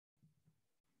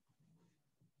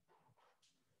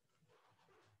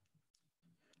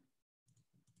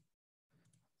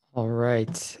All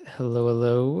right. Hello,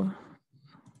 hello.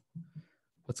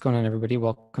 What's going on, everybody?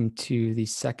 Welcome to the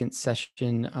second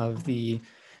session of the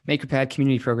MakerPad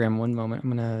community program. One moment.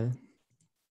 I'm going to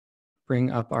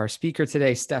bring up our speaker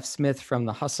today, Steph Smith from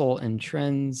the Hustle and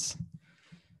Trends.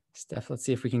 Steph, let's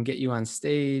see if we can get you on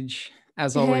stage.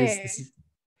 As always,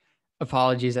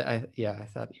 apologies. I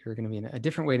thought you were going to be in a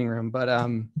different waiting room, but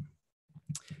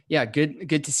yeah,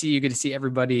 good to see you. Good to see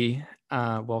everybody.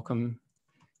 Welcome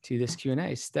to this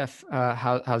Q&A. Steph,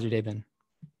 how's your day been?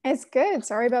 It's good.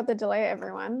 Sorry about the delay,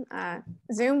 everyone.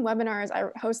 Zoom webinars,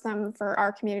 I host them for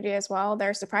our community as well.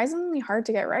 They're surprisingly hard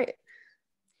to get right.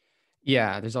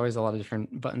 Yeah, there's always a lot of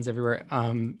different buttons everywhere.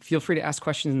 Feel free to ask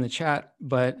questions in the chat.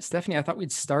 But Stephanie, I thought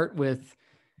we'd start with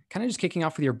kind of just kicking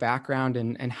off with your background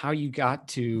and how you got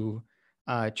to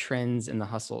trends in the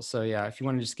hustle. So yeah, if you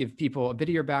want to just give people a bit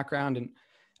of your background, and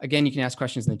again, you can ask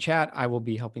questions in the chat. I will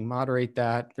be helping moderate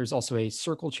that. There's also a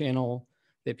circle channel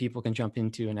that people can jump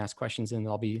into and ask questions in.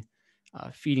 I'll be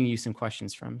feeding you some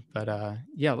questions from. But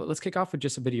yeah, let's kick off with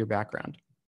just a bit of your background.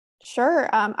 Sure.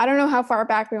 I don't know how far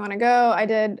back we want to go. I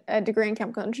did a degree in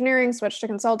chemical engineering, switched to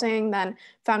consulting, then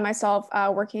found myself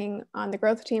working on the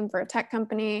growth team for a tech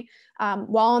company.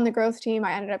 While on the growth team,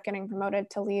 I ended up getting promoted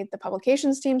to lead the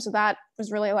publications team. So that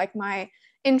was really like my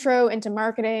intro into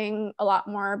marketing, a lot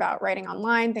more about writing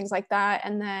online, things like that.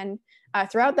 And then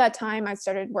throughout that time, I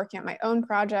started working on my own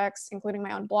projects, including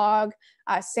my own blog.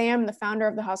 Sam, the founder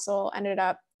of The Hustle, ended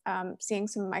up seeing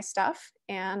some of my stuff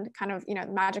and kind of, the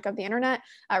magic of the internet,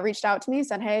 reached out to me,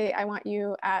 said, hey, I want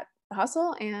you at The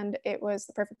Hustle. And it was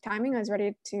the perfect timing. I was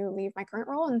ready to leave my current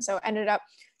role. And so ended up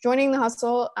joining The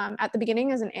Hustle at the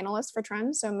beginning as an analyst for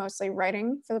trends. So mostly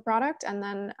writing for the product. And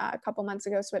then a couple months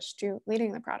ago, switched to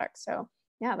leading the product. So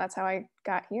yeah, that's how I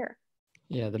got here.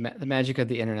 Yeah, the magic of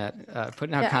the internet,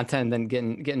 putting out content and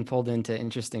then getting pulled into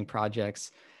interesting projects.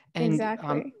 And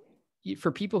exactly.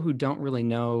 For people who don't really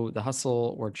know the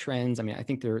hustle or trends, I mean, I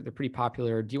think they're pretty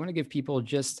popular. Do you want to give people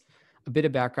just a bit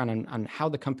of background on how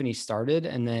the company started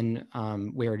and then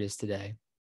where it is today?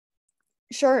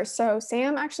 Sure. So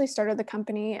Sam actually started the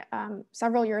company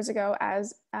several years ago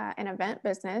as an event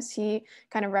business. He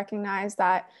kind of recognized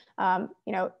that,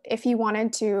 if he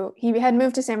wanted to, he had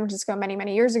moved to San Francisco many,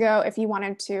 many years ago. If he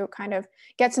wanted to kind of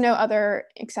get to know other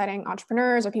exciting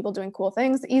entrepreneurs or people doing cool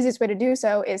things, the easiest way to do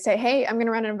so is say, hey, I'm going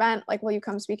to run an event. Like, will you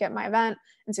come speak at my event?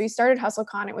 And so he started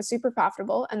HustleCon. It was super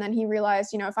profitable. And then he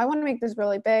realized, if I want to make this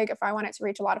really big, if I want it to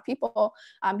reach a lot of people,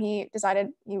 he decided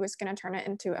he was going to turn it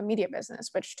into a media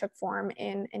business, which took form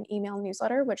in an email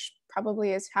newsletter, which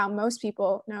probably is how most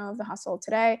people know of The Hustle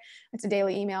today. It's a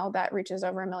daily email that reaches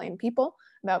over 1 million people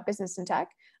about business and tech.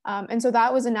 And so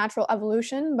that was a natural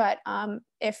evolution. But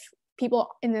if people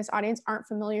in this audience aren't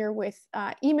familiar with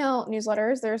email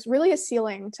newsletters, there's really a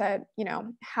ceiling to,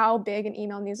 how big an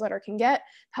email newsletter can get.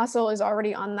 Hustle is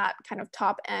already on that kind of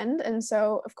top end. And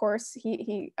so, of course,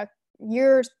 he a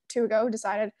year or two ago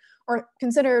decided or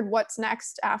considered what's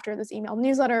next after this email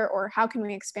newsletter, or how can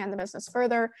we expand the business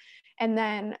further. And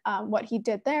then what he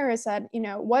did there is said,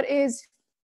 what is,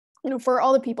 for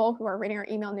all the people who are reading our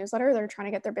email newsletter, they're trying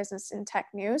to get their business in tech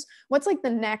news, what's like the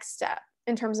next step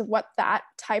in terms of what that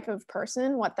type of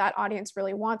person, what that audience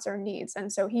really wants or needs.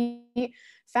 And so he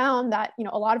found that,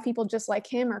 a lot of people just like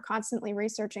him are constantly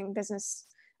researching business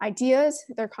ideas.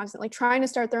 They're constantly trying to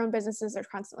start their own businesses. They're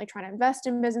constantly trying to invest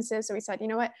in businesses. So he said, you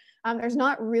know what, there's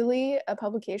not really a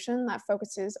publication that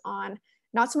focuses on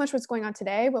not so much what's going on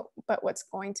today, but what's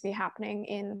going to be happening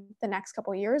in the next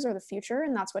couple of years or the future.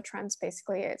 And that's what Trends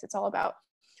basically is. It's all about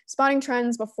spotting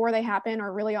trends before they happen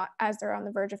or really as they're on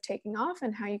the verge of taking off,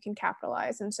 and how you can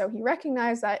capitalize. And so he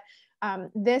recognized that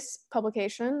this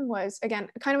publication was, again,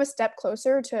 kind of a step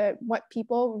closer to what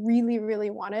people really,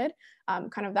 really wanted,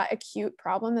 kind of that acute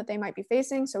problem that they might be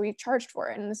facing. So we charged for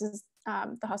it. And this is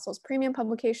The Hustle's premium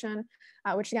publication,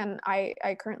 which again, I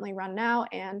currently run now,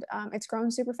 and it's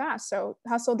grown super fast. So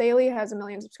Hustle Daily has 1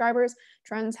 million subscribers.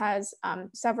 Trends has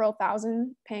several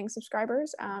thousand paying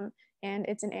subscribers, and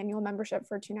it's an annual membership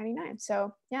for $2.99.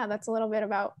 So yeah, that's a little bit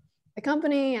about the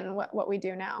company and what we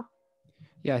do now.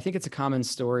 Yeah, I think it's a common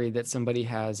story that somebody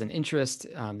has an interest,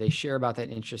 they share about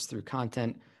that interest through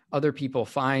content, other people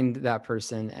find that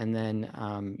person, and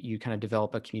then you kind of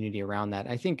develop a community around that.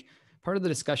 I think part of the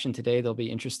discussion today that'll be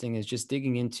interesting is just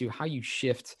digging into how you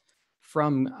shift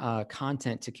from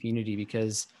content to community,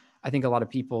 because I think a lot of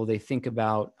people, they think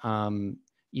about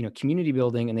community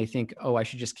building and they think, oh, I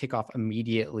should just kick off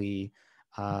immediately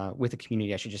with a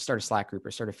community. I should just start a Slack group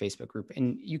or start a Facebook group.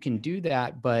 And you can do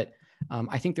that, but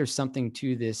I think there's something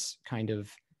to this kind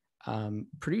of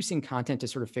producing content to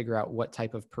sort of figure out what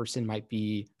type of person might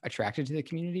be attracted to the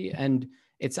community. And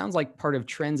it sounds like part of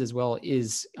trends as well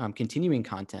is continuing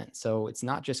content. So it's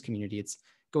not just community, it's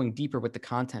going deeper with the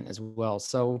content as well.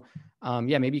 So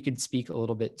yeah, maybe you could speak a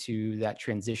little bit to that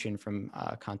transition from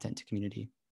content to community.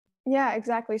 Yeah,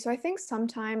 exactly. So I think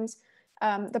sometimes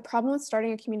the problem with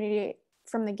starting a community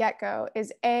from the get-go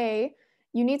is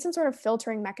you need some sort of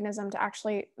filtering mechanism to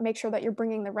actually make sure that you're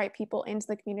bringing the right people into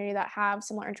the community that have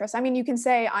similar interests. I mean, you can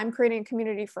say I'm creating a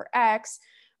community for X,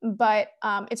 but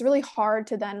it's really hard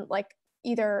to then like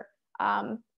either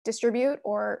distribute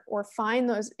or find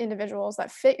those individuals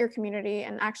that fit your community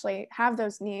and actually have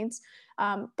those needs.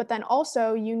 But then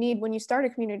also you need, when you start a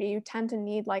community, you tend to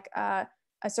need like a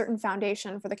certain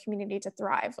foundation for the community to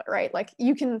thrive, right? Like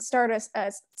you can start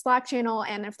a Slack channel,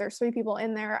 and if there's 3 people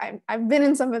in there, I've been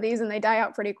in some of these and they die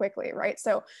out pretty quickly, right?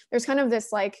 So there's kind of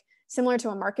this like similar to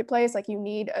a marketplace, like you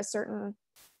need a certain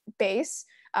base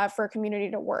for a community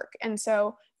to work. And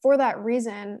so for that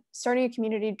reason, starting a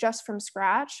community just from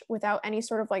scratch without any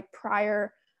sort of like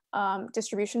prior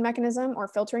distribution mechanism or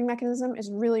filtering mechanism is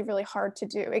really, really hard to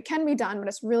do. It can be done, but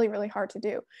it's really, really hard to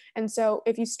do. And so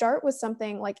if you start with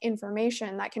something like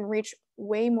information that can reach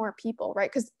way more people, right?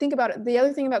 Because think about it, the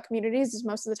other thing about communities is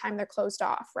most of the time they're closed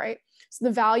off, right? So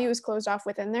the value is closed off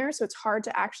within there. So it's hard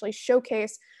to actually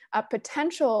showcase a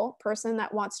potential person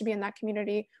that wants to be in that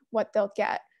community, what they'll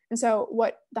get. And so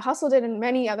what The Hustle did and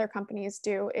many other companies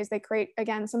do is they create,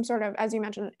 again, some sort of, as you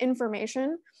mentioned,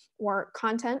 information or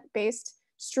content-based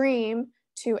stream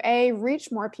to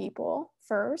reach more people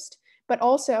first, but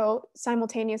also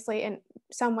simultaneously in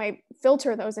some way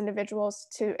filter those individuals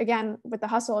to, again, with The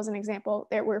Hustle as an example,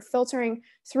 that we're filtering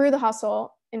through The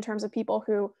Hustle in terms of people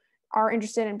who are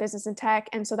interested in business and tech.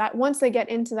 And so that once they get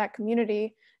into that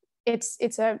community,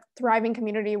 it's a thriving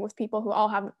community with people who all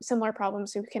have similar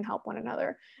problems who can help one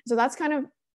another. So that's kind of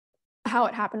how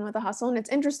it happened with The Hustle. And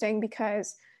it's interesting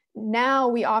because now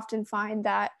we often find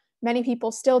that many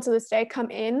people still to this day come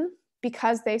in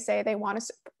because they say they want a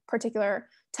particular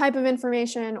type of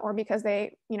information, or because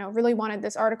they, really wanted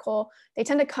this article. They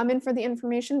tend to come in for the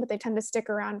information, but they tend to stick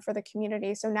around for the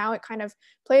community. So now it kind of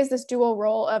plays this dual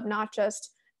role of not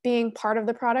just being part of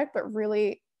the product, but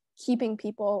really keeping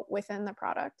people within the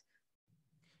product.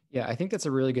 Yeah, I think that's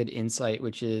a really good insight,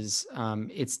 which is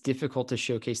it's difficult to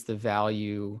showcase the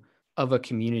value of a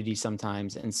community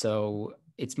sometimes. And so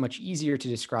it's much easier to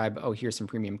describe, oh, here's some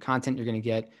premium content you're going to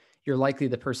get. You're likely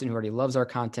the person who already loves our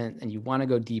content and you want to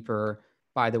go deeper.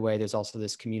 By the way, there's also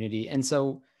this community. And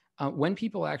so when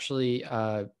people actually,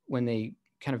 when they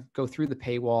kind of go through the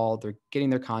paywall, they're getting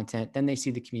their content, then they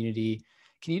see the community.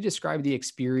 Can you describe the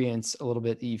experience a little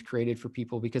bit that you've created for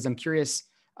people? Because I'm curious,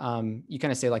 you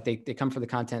kind of say like they come for the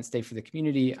content, stay for the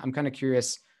community. I'm kind of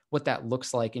curious what that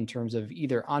looks like in terms of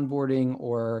either onboarding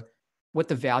or what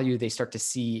the value they start to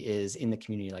see is in the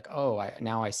community. Like, oh,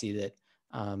 now I see that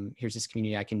here's this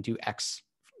community I can do X,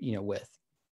 with.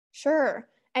 Sure.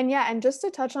 And yeah, and just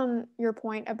to touch on your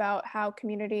point about how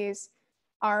communities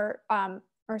are,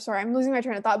 or sorry, I'm losing my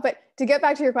train of thought, but to get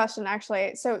back to your question,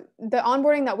 actually, so the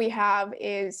onboarding that we have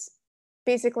is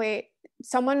basically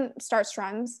someone starts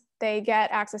Trends, they get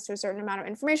access to a certain amount of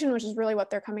information, which is really what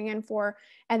they're coming in for.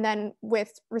 And then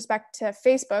with respect to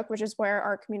Facebook, which is where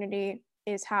our community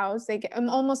is housed, they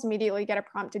almost immediately get a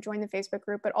prompt to join the Facebook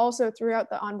group, but also throughout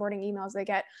the onboarding emails, they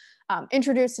get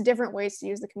introduced to different ways to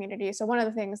use the community. So one of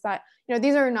the things that,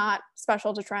 these are not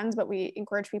special to Trends, but we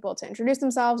encourage people to introduce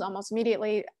themselves almost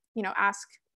immediately, ask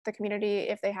the community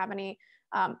if they have any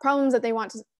problems that they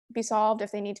want to be solved,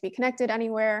 if they need to be connected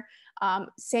anywhere.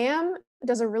 Sam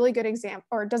does a really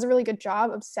good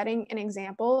job of setting an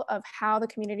example of how the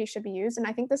community should be used. And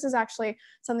I think this is actually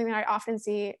something that I often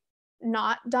see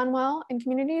not done well in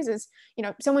communities is,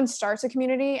 someone starts a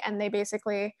community and they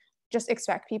basically just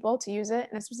expect people to use it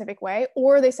in a specific way,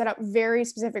 or they set up very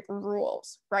specific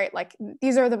rules, right? Like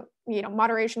these are the,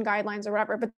 moderation guidelines or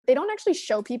whatever, but they don't actually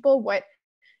show people what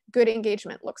good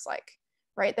engagement looks like,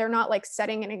 right? They're not like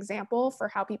setting an example for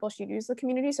how people should use the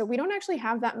community. So we don't actually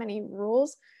have that many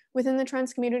rules within the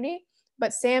Trends community,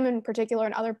 but Sam in particular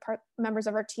and other members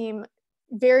of our team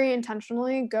very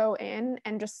intentionally go in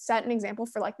and just set an example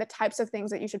for like the types of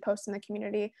things that you should post in the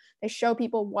community. They show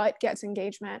people what gets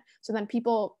engagement. So then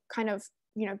people kind of,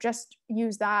 just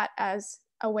use that as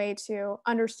a way to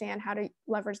understand how to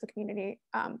leverage the community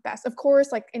best. Of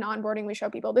course, like in onboarding, we show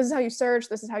people, this is how you search,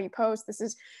 this is how you post, this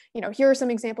is, here are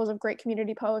some examples of great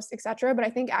community posts, etc. But I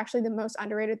think actually the most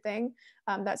underrated thing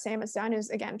that Sam has done is,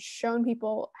 again, shown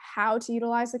people how to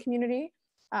utilize the community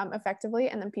effectively.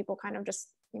 And then people kind of just,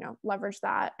 leverage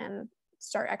that and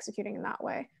start executing in that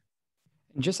way.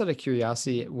 And just out of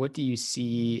curiosity, what do you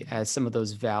see as some of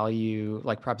those value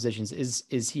like propositions?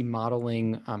 Is he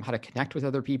modeling how to connect with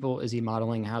other people? Is he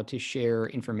modeling how to share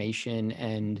information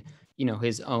and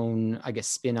his own, I guess,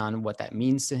 spin on what that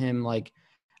means to him? Like,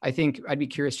 I think I'd be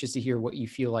curious just to hear what you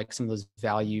feel like some of those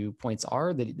value points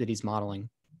are that he's modeling.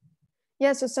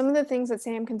 Yeah, so some of the things that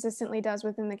Sam consistently does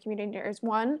within the community is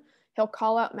one, he'll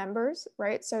call out members,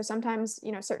 right? So sometimes,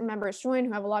 certain members join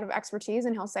who have a lot of expertise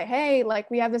and he'll say, hey,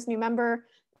 like we have this new member.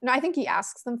 No, I think he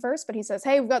asks them first, but he says,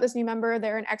 hey, we've got this new member.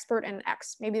 They're an expert in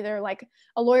X. Maybe they're like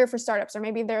a lawyer for startups, or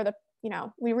maybe they're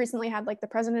we recently had like the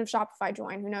president of Shopify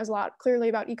join who knows a lot clearly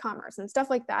about e-commerce and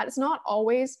stuff like that. It's not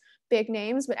always big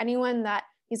names, but anyone that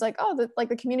he's like, oh,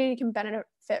 the community can benefit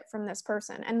from this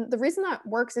person. And the reason that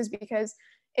works is because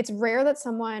it's rare that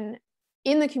someone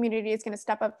in the community is going to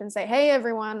step up and say, hey,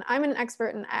 everyone, I'm an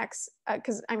expert in X.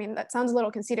 Because that sounds a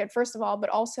little conceited, first of all, but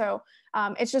also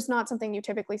it's just not something you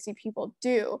typically see people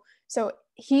do. So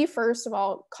he, first of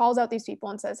all, calls out these people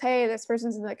and says, hey, this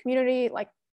person's in the community. Like,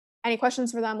 any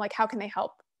questions for them? Like, how can they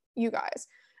help you guys?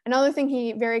 Another thing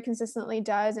he very consistently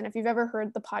does, and if you've ever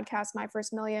heard the podcast My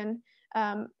First Million,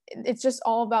 it's just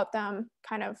all about them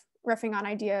kind of riffing on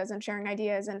ideas and sharing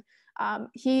ideas. And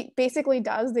he basically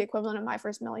does the equivalent of My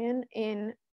First Million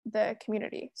in the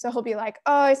community. So he'll be like,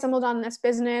 oh, I stumbled on this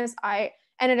business. I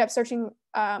ended up searching,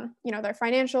 their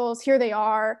financials. Here they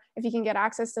are, if you can get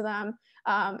access to them.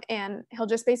 And he'll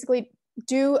just basically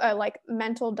do a like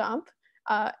mental dump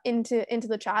into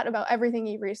the chat about everything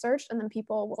he researched. And then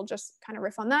people will just kind of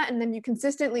riff on that. And then you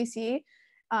consistently see,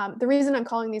 the reason I'm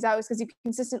calling these out is because you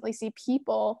consistently see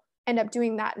people end up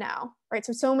doing that now, right?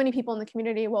 So many people in the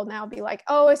community will now be like,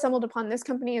 oh, I stumbled upon this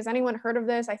company. Has anyone heard of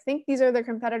this? I think these are their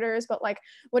competitors, but like,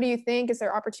 what do you think? Is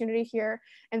there opportunity here?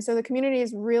 And so the community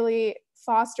is really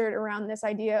fostered around this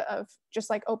idea of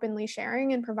just like openly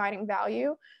sharing and providing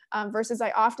value, versus I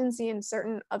often see in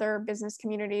certain other business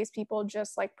communities, people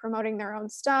just like promoting their own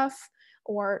stuff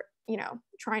or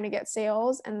trying to get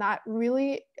sales. And that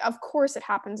really, of course, it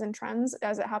happens in trends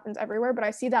as it happens everywhere, but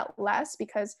I see that less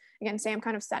because, again, Sam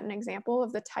kind of set an example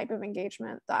of the type of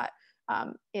engagement that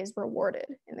is rewarded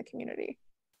in the community.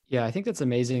 Yeah, I think that's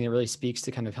amazing. It really speaks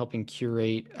to kind of helping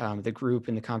curate the group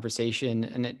and the conversation.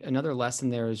 And another lesson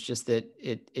there is just that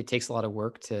it takes a lot of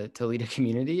work to lead a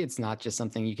community. It's not just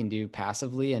something you can do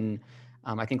passively. And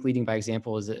I think leading by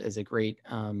example is a great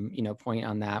point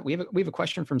on that. We have a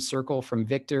question from Circle from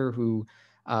Victor who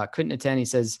couldn't attend. He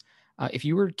says, if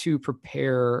you were to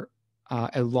prepare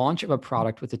a launch of a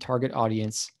product with the target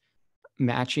audience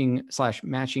matching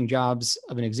jobs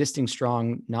of an existing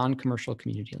strong non-commercial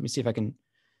community. Let me see if I can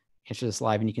answer this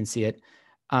live and you can see it.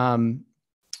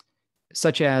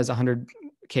 Such as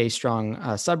 100K strong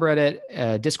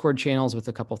subreddit, Discord channels with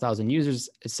a couple thousand users,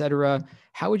 etc.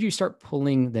 How would you start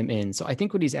pulling them in? So I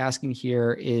think what he's asking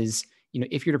here is,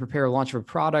 if you're to prepare a launch of a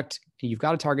product and you've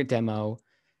got a target demo,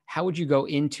 how would you go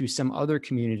into some other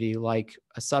community like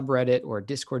a subreddit or a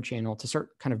Discord channel to start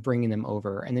kind of bringing them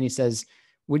over? And then he says,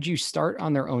 would you start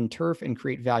on their own turf and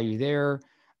create value there?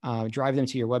 Drive them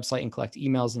to your website and collect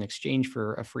emails in exchange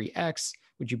for a free X?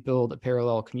 Would you build a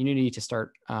parallel community to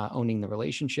start owning the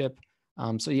relationship?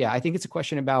 So yeah, I think it's a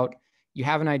question about, you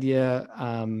have an idea,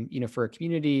 for a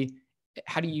community.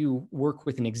 How do you work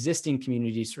with an existing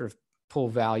community to sort of pull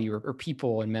value or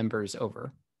people and members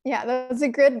over? Yeah, that's a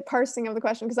good parsing of the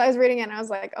question, because I was reading it and I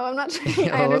was like, oh, I'm not sure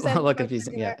I understand. A little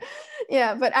confusing, yeah.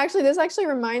 Yeah, but actually this actually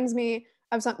reminds me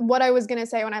of what I was going to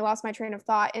say when I lost my train of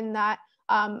thought, in that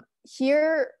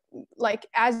here, like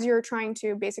as you're trying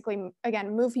to basically,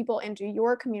 again, move people into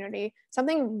your community,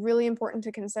 something really important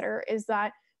to consider is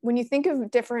that when you think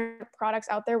of different products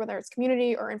out there, whether it's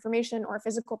community or information or a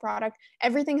physical product,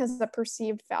 everything has a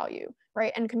perceived value,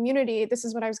 right? And community, this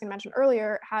is what I was going to mention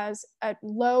earlier, has a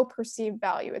low perceived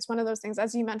value. It's one of those things,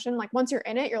 as you mentioned, like once you're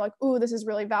in it, you're like, ooh, this is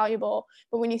really valuable.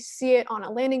 But when you see it on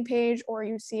a landing page or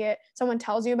you see it, someone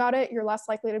tells you about it, you're less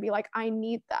likely to be like, I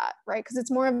need that, right? Because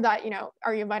it's more of that,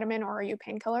 are you a vitamin or are you a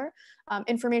painkiller?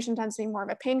 Information tends to be more of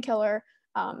a painkiller.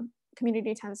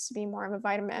 Community tends to be more of a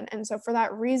vitamin. And so for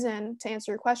that reason, to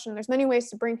answer your question, there's many ways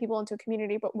to bring people into a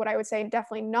community, but what I would say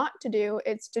definitely not to do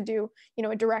is to do,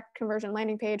 a direct conversion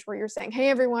landing page where you're saying, hey,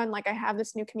 everyone, like I have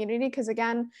this new community. Because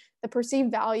again, the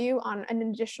perceived value on an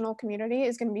additional community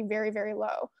is going to be very, very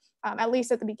low, at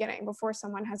least at the beginning, before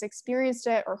someone has experienced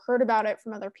it or heard about it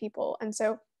from other people. And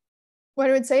so what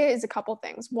I would say is a couple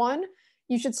things. One,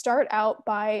 you should start out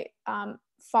by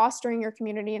fostering your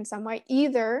community in some way,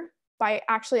 either by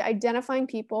actually identifying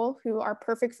people who are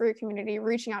perfect for your community,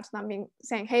 reaching out to them,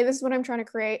 saying, hey, this is what I'm trying to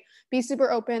create. Be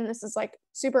super open. This is like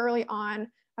super early on.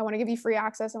 I want to give you free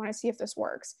access. I want to see if this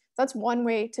works. That's one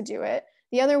way to do it.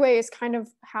 The other way is kind of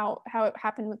how it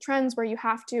happened with trends, where you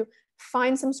have to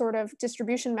find some sort of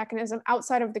distribution mechanism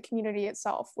outside of the community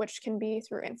itself, which can be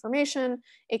through information,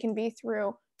 it can be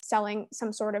through selling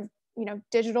some sort of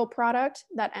digital product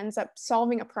that ends up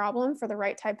solving a problem for the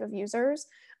right type of users.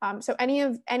 So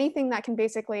anything that can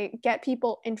basically get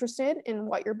people interested in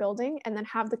what you're building, and then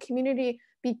have the community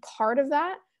be part of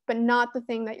that, but not the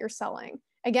thing that you're selling.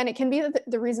 Again, it can be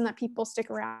the reason that people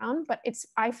stick around, but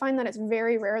I find that it's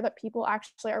very rare that people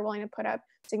actually are willing to put up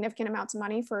significant amounts of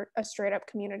money for a straight up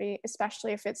community,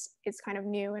 especially if it's kind of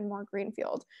new and more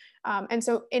greenfield. And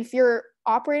so if you're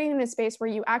operating in a space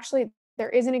where there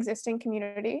is an existing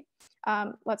community,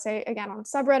 let's say again on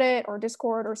subreddit or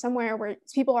Discord or somewhere where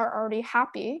people are already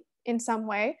happy in some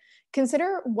way,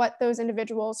 consider what those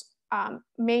individuals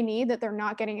may need that they're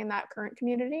not getting in that current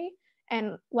community,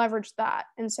 and leverage that.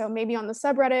 And so maybe on the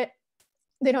subreddit,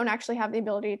 they don't actually have the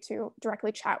ability to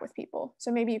directly chat with people.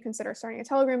 So maybe you consider starting a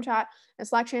Telegram chat, a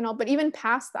Slack channel, but even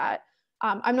past that,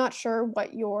 I'm not sure what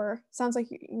sounds like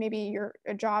maybe you're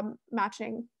a job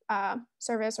matching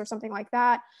service or something like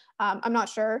that. I'm not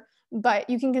sure, but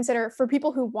you can consider, for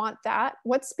people who want that,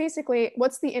 what's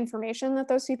the information that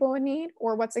those people would need,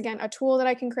 or what's, again, a tool that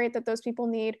I can create that those people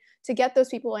need to get those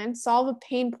people in, solve a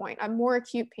pain point, a more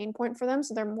acute pain point for them,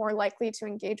 so they're more likely to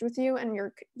engage with you, and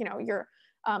your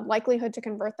likelihood to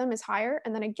convert them is higher.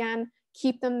 And then again,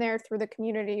 keep them there through the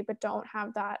community, but don't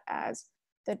have that as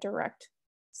the direct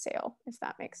sale, if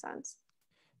that makes sense.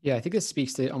 Yeah, I think this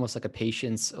speaks to almost like a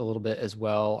patience a little bit as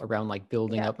well, around like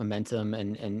building up momentum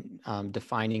and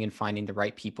defining and finding the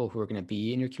right people who are going to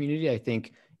be in your community. I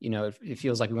think, it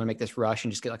feels like we want to make this rush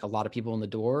and just get like a lot of people in the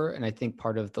door. And I think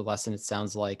part of the lesson, it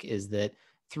sounds like, is that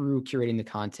through curating the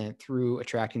content, through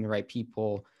attracting the right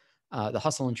people, the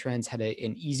Hustle and Trends had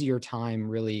an easier time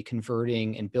really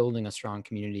converting and building a strong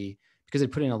community, because they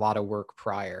put in a lot of work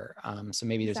prior. So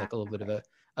maybe there's like a little bit of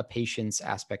a patience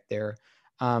aspect there.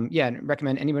 And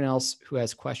recommend anyone else who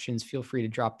has questions, feel free to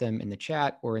drop them in the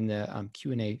chat or in the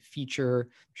Q&A feature.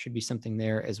 There should be something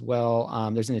there as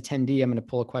well. There's an attendee I'm going to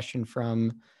pull a question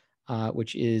from,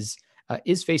 which is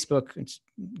Facebook, it's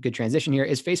a good transition here,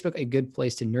 is Facebook a good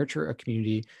place to nurture a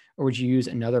community, or would you use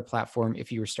another platform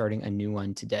if you were starting a new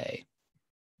one today?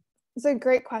 It's a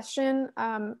great question.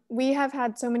 We have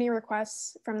had so many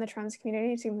requests from the trends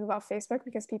community to move off Facebook,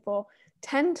 because people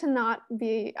tend to not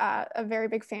be a very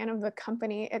big fan of the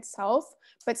company itself.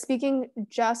 But speaking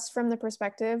just from the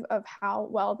perspective of how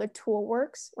well the tool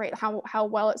works, right? How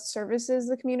well it services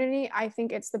the community, I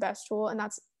think it's the best tool. And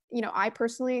that's, I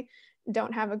personally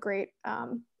don't have a great,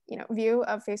 view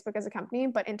of Facebook as a company,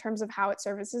 but in terms of how it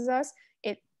services us,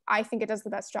 I think it does the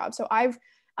best job. So I've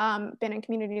been in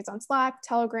communities on Slack,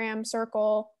 Telegram,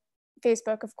 Circle,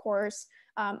 Facebook, of course,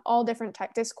 all different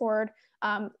type, Discord.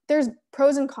 There's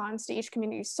pros and cons to each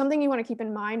community. Something you want to keep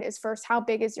in mind is, first, how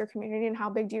big is your community and how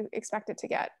big do you expect it to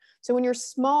get? So when you're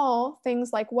small,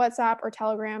 things like WhatsApp or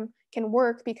Telegram can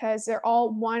work because they're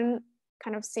all one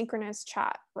kind of synchronous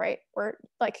chat, right? Where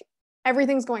like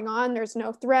everything's going on, there's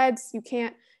no threads. You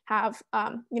can't have,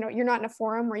 you're not in a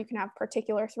forum where you can have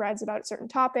particular threads about certain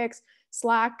topics.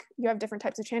 Slack, you have different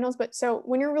types of channels. But so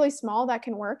when you're really small, that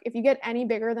can work. If you get any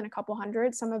bigger than a couple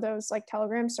hundred, some of those like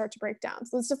Telegram start to break down.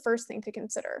 So that's the first thing to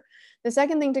consider. The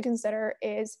second thing to consider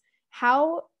is,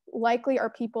 how likely are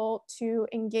people to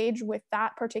engage with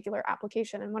that particular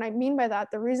application? And what I mean by that,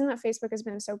 the reason that Facebook has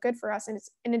been so good for us, and it's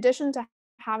in addition to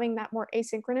having that more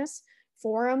asynchronous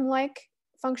forum-like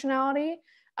functionality,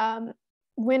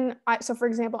 so for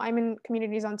example, I'm in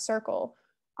communities on Circle.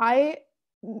 I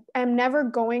am never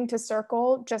going to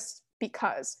Circle just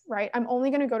because, right? I'm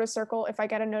only going to go to Circle if I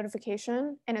get a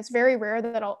notification. And it's very rare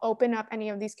that I'll open up any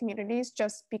of these communities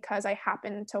just because I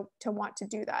happen to want to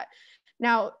do that.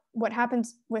 Now, what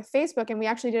happens with Facebook, and we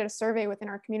actually did a survey within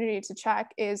our community to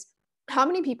check, is how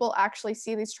many people actually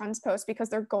see these trends posts because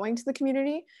they're going to the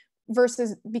community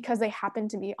versus because they happen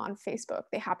to be on Facebook.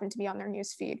 They happen to be on their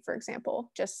news feed, for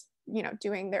example, just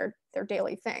doing their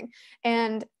daily thing.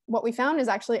 And what we found is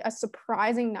actually a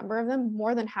surprising number of them,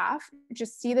 more than half,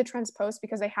 just see the trends post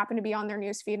because they happen to be on their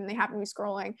news feed and they happen to be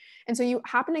scrolling. And so you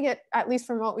happen to get, at least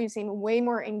from what we've seen, way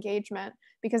more engagement,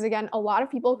 because again, a lot of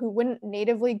people who wouldn't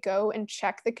natively go and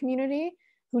check the community,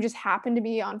 who just happen to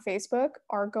be on Facebook,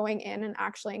 are going in and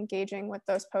actually engaging with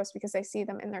those posts because they see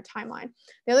them in their timeline.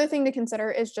 The other thing to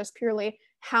consider is just purely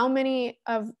how many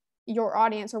of your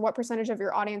audience, or what percentage of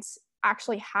your audience,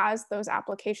 actually has those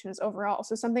applications overall.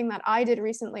 So something that I did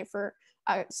recently for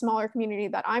a smaller community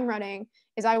that I'm running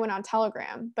is I went on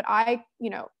Telegram, but I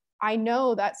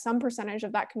know that some percentage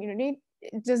of that community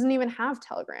it doesn't even have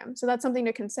Telegram. So that's something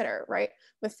to consider, right?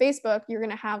 With Facebook, you're going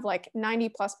to have like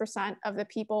 90+% of the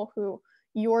people who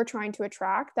you're trying to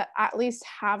attract that at least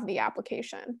have the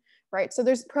application, right? So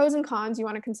there's pros and cons. You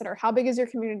want to consider how big is your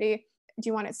community? Do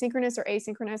you want it synchronous or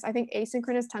asynchronous? I think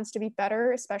asynchronous tends to be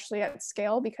better, especially at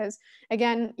scale, because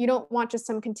again, you don't want just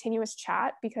some continuous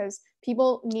chat, because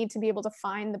people need to be able to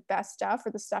find the best stuff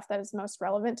or the stuff that is most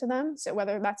relevant to them. So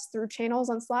whether that's through channels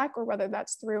on Slack or whether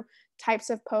that's through types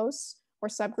of posts or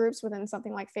subgroups within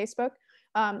something like Facebook.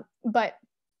 But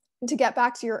to get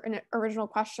back to your original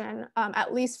question,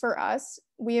 at least for us,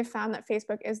 we have found that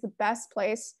Facebook is the best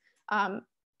place to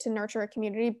nurture a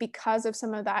community because of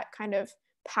some of that kind of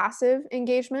passive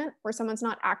engagement where someone's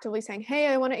not actively saying, hey,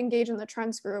 I want to engage in the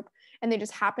trends group, and they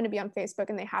just happen to be on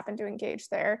Facebook and they happen to engage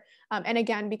there. And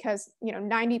again, because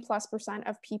 90+%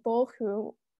 of people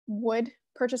who would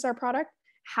purchase our product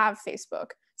have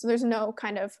Facebook. So there's no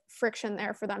kind of friction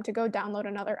there for them to go download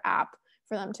another app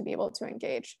for them to be able to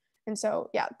engage. And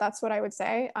so, yeah, that's what I would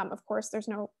say. Of course, there's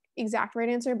no exact right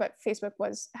answer, but Facebook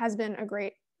has been a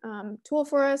great tool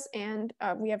for us, and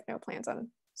we have no plans on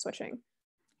switching.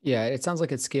 Yeah, it sounds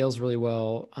like it scales really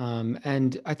well.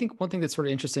 And I think one thing that's sort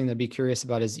of interesting that I'd be curious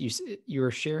about is you were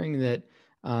sharing that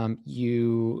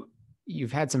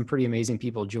you've had some pretty amazing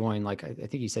people join. Like I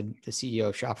think you said the CEO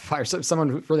of Shopify or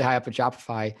someone really high up at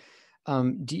Shopify.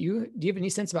 Do you have any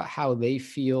sense about how they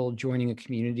feel joining a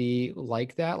community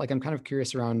like that? Like I'm kind of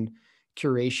curious around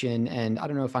curation, and I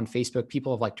don't know if on Facebook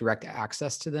people have like direct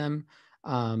access to them.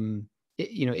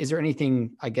 Is there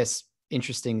anything, I guess,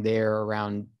 interesting there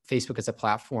around Facebook as a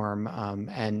platform,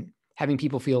 and having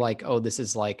people feel like, oh, this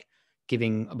is like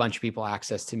giving a bunch of people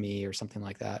access to me or something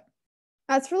like that?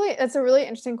 That's a really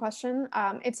interesting question.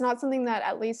 It's not something that,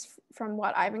 at least from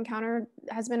what I've encountered,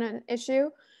 has been an issue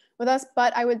with us,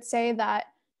 but I would say that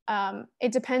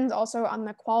it depends also on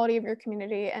the quality of your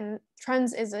community. And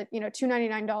Trends is a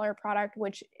 $299 product,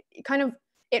 which kind of,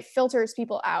 it filters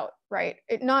people out, right?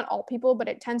 Not all people, but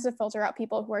it tends to filter out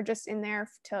people who are just in there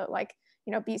to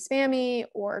be spammy,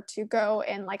 or to go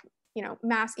and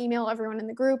mass email everyone in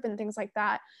the group and things like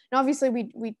that. And obviously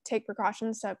we take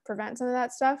precautions to prevent some of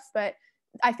that stuff, but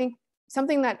I think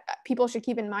something that people should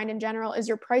keep in mind in general is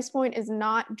your price point is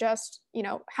not just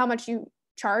how much you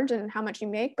charge and how much you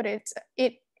make, but it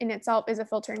in itself is a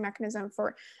filtering mechanism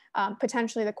for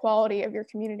potentially the quality of your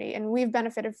community. And we've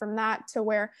benefited from that, to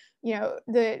where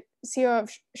the CEO of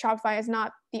Shopify is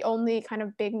not the only kind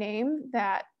of big name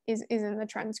that is in the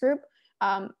Trends group.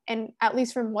 And at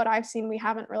least from what I've seen, we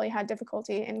haven't really had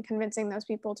difficulty in convincing those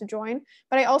people to join.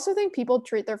 But I also think people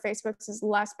treat their Facebooks as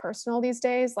less personal these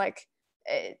days.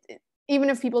 Even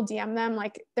if people DM them,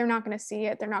 they're not going to see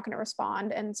it, they're not going to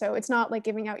respond. And so it's not like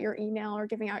giving out your email or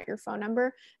giving out your phone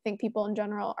number. I think people in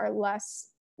general are less,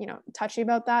 touchy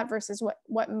about that versus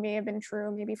what may have been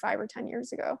true maybe 5 or 10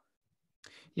 years ago.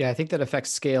 Yeah, I think that affects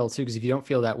scale too, because if you don't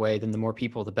feel that way, then the more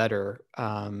people, the better.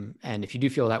 And if you do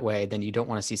feel that way, then you don't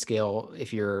want to see scale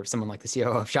if you're someone like the CEO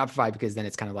of Shopify, because then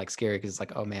it's kind of like scary, because it's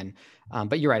like, oh man.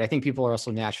 But you're right. I think people are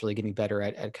also naturally getting better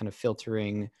at kind of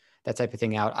filtering that type of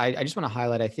thing out. I just want to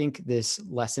highlight, I think this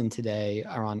lesson today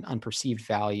on perceived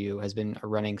value has been a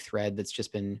running thread that's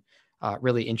just been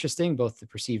really interesting, both the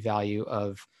perceived value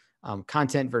of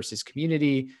content versus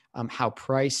community, how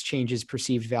price changes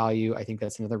perceived value. I think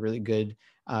that's another really good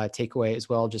takeaway as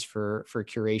well, just for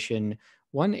curation.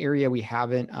 One area we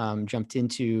haven't jumped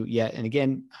into yet, and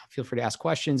again, feel free to ask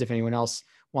questions if anyone else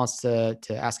wants to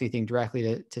ask anything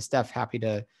directly to Steph. Happy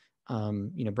to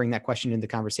bring that question into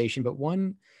the conversation. But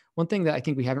one thing that I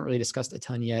think we haven't really discussed a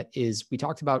ton yet is we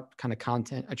talked about kind of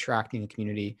content attracting the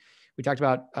community. We talked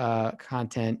about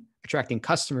content attracting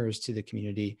customers to the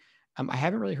community. I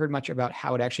haven't really heard much about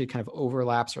how it actually kind of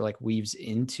overlaps or weaves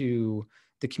into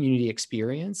the community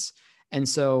experience. And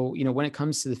so, when it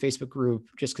comes to the Facebook group,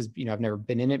 just because, I've never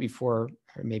been in it before,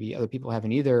 or maybe other people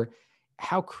haven't either,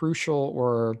 how crucial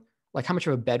or how much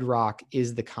of a bedrock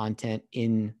is the content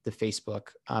in the Facebook?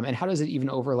 And how does it even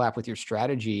overlap with your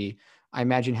strategy? I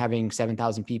imagine having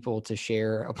 7,000 people to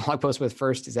share a blog post with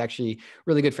first is actually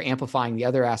really good for amplifying the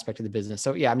other aspect of the business.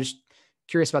 So yeah, I'm just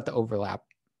curious about the overlap.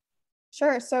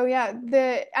 Sure. So yeah,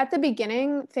 at the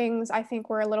beginning, things I think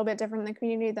were a little bit different in the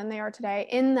community than they are today,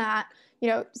 in that,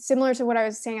 similar to what I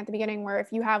was saying at the beginning, where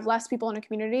if you have less people in a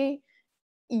community,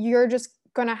 you're just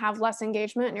going to have less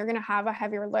engagement and you're going to have a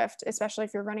heavier lift, especially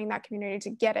if you're running that community to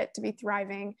get it to be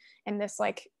thriving in this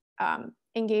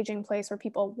engaging place where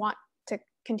people want to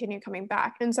continue coming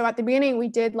back. And so at the beginning, we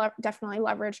did definitely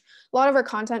leverage a lot of our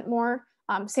content more.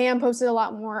 Sam posted a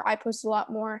lot more. I posted a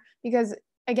lot more, because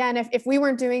again, if we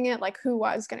weren't doing it, like who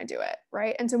was going to do it,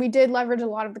 right? And so we did leverage a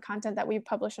lot of the content that we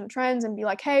publish on Trends and be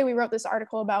like, hey, we wrote this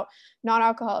article about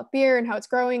non-alcoholic beer and how it's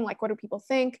growing. Like, what do people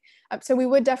think? So we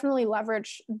would definitely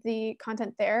leverage the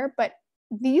content there. But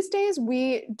these days,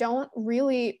 we don't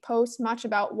really post much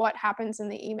about what happens in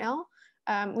the email.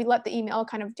 We let the email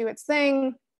kind of do its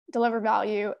thing, deliver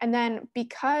value. And then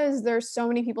because there's so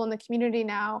many people in the community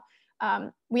now,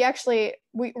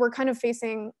 we're kind of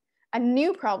facing a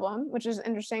new problem, which is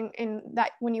interesting in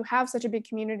that when you have such a big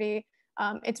community,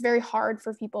 it's very hard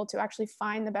for people to actually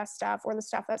find the best stuff or the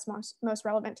stuff that's most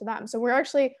relevant to them. So we're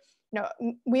actually,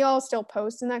 we all still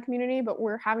post in that community, but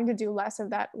we're having to do less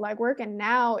of that legwork. And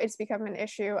now it's become an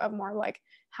issue of more like,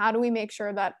 how do we make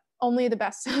sure that only the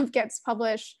best stuff gets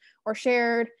published or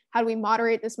shared? How do we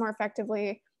moderate this more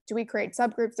effectively? Do we create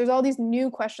subgroups? There's all these new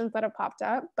questions that have popped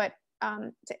up. But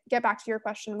to get back to your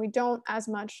question, we don't as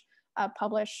much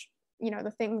publish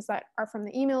the things that are from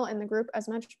the email in the group as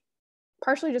much,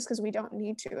 partially just because we don't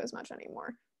need to as much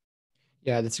anymore.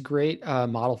 Yeah, that's a great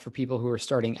model for people who are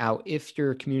starting out. If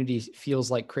your community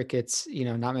feels like crickets,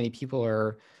 not many people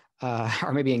are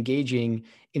are maybe engaging.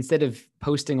 Instead of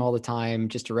posting all the time,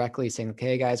 just directly saying,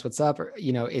 "Okay, guys, what's up?" Or,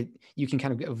 you can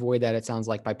kind of avoid that. It sounds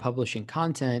like by publishing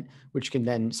content, which can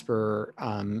then spur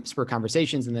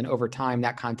conversations, and then over time,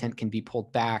 that content can be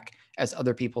pulled back as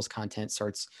other people's content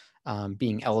starts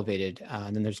being elevated.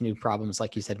 And then there's new problems,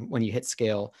 like you said, when you hit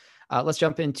scale. Let's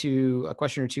jump into a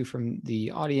question or two from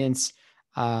the audience.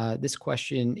 This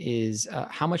question is,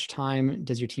 how much time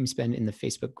does your team spend in the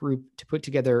Facebook group to put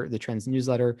together the Trends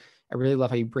newsletter? I really love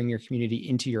how you bring your community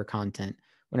into your content.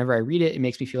 Whenever I read it, it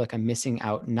makes me feel like I'm missing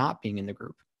out not being in the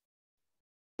group.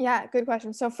 Yeah, good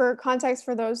question. So for context,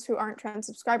 for those who aren't Trends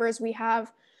subscribers, we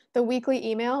have the weekly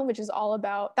email, which is all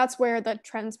about, that's where the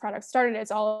Trends product started.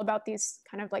 It's all about these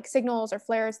kind of like signals or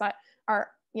flares that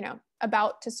are,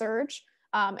 about to surge.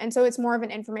 And so it's more of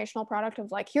an informational product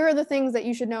of like, here are the things that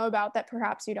you should know about that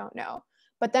perhaps you don't know.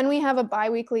 But then we have a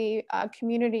biweekly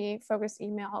community focused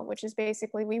email, which is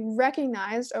basically, we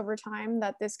recognized over time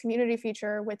that this community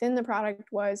feature within the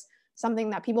product was something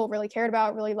that people really cared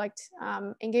about, really liked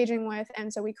engaging with.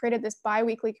 And so we created this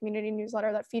biweekly community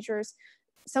newsletter that features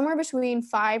somewhere between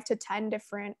 5 to 10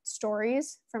 different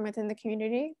stories from within the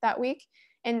community that week.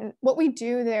 And what we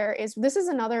do there is, this is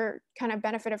another kind of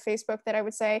benefit of Facebook that I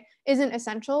would say isn't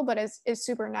essential, but is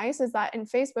super nice, is that in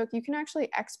Facebook, you can actually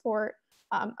export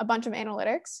a bunch of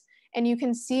analytics, and you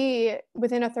can see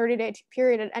within a 30-day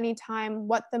period at any time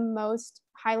what the most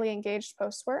highly engaged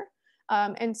posts were.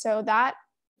 And so that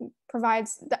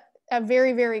provides a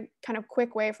very, very kind of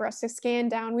quick way for us to scan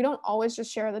down. We don't always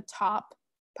just share the top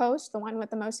post, the one with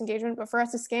the most engagement, but for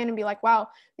us to scan and be like, wow,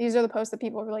 these are the posts that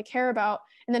people really care about.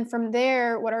 And then from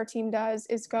there, what our team does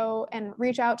is go and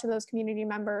reach out to those community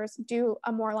members, do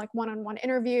a more like one-on-one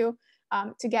interview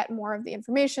to get more of the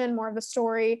information, more of the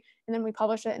story, and then we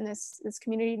publish it in this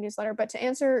community newsletter. But to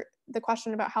answer the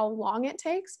question about how long it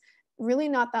takes, really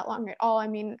not that long at all. I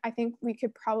mean, I think we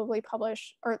could probably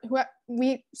publish, or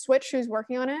we switch who's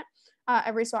working on it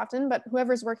every so often, but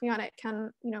whoever's working on it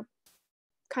can,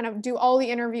 kind of do all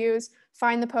the interviews,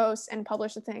 find the posts, and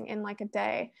publish the thing in like a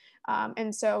day.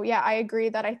 And so, yeah, I agree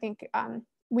that I think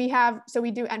we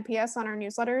do NPS on our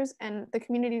newsletters, and the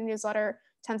community newsletter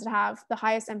tends to have the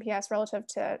highest NPS relative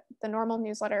to the normal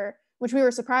newsletter, which we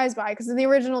were surprised by, because the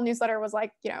original newsletter was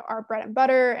like, our bread and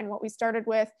butter and what we started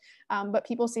with. But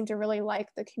people seem to really like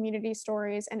the community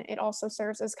stories, and it also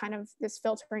serves as kind of this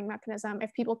filtering mechanism.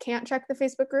 If people can't check the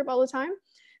Facebook group all the time,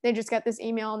 they just get this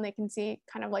email and they can see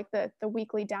kind of like the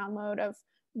weekly download of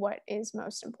what is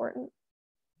most important.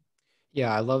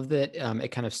 Yeah, I love that it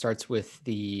kind of starts with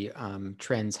the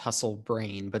Trends hustle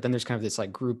brain, but then there's kind of this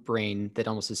like group brain that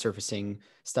almost is surfacing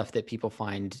stuff that people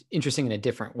find interesting in a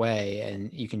different way.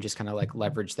 And you can just kind of like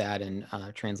leverage that and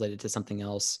translate it to something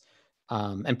else.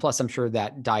 And plus, I'm sure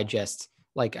that digest,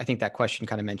 like I think that question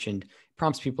kind of mentioned,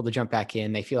 prompts people to jump back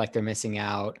in. They feel like they're missing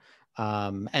out.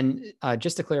 And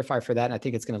just to clarify for that, and I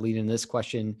think it's going to lead into this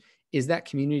question, is that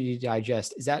community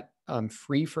digest, is that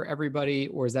free for everybody,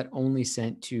 or is that only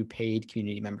sent to paid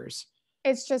community members?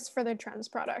 It's just for the Trends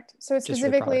product. So it's Just for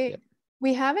the product, specifically, yep.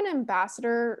 we have an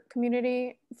ambassador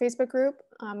community Facebook group,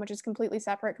 which is completely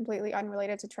separate, completely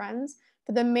unrelated to Trends.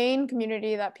 But the main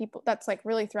community that's like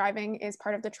really thriving is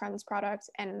part of the Trends product.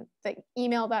 And the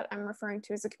email that I'm referring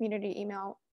to is a community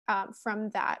email from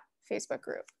that Facebook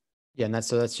group. Yeah, and that's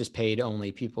just paid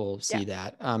only. People see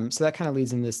that. So that kind of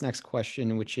leads into this next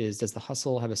question, which is, does the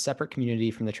hustle have a separate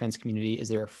community from the Trends community? Is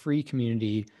there a free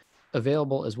community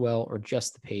available as well, or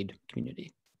just the paid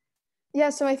community? Yeah,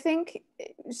 so I think,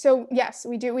 so yes,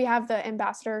 we do. We have the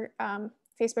ambassador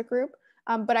Facebook group.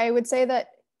 But I would say that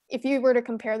if you were to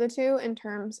compare the two in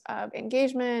terms of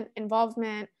engagement,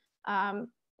 involvement,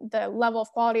 the level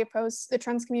of quality of posts, the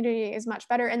trends community is much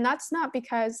better. And that's not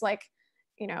because like,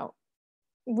 you know,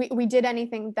 we did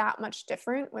anything that much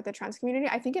different with the trends community.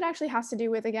 I think it actually has to do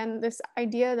with, again, this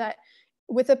idea that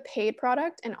with a paid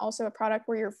product and also a product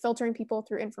where you're filtering people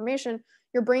through information,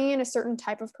 you're bringing in a certain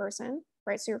type of person,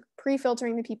 right? So you're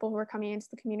pre-filtering the people who are coming into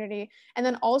the community. And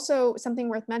then also something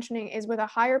worth mentioning is with a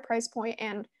higher price point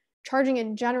and charging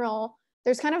in general,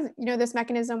 there's kind of, you know, this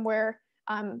mechanism where,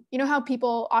 you know how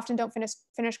people often don't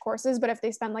finish courses, but if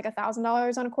they spend like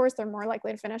 $1,000 on a course, they're more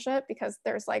likely to finish it because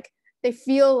there's like, they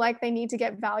feel like they need to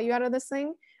get value out of this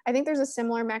thing. I think there's a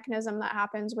similar mechanism that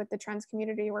happens with the trends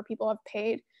community where people have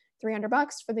paid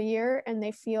 $300 for the year and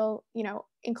they feel, you know,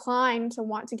 inclined to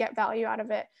want to get value out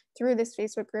of it through this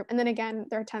Facebook group. And then again,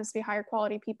 there tends to be higher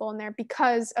quality people in there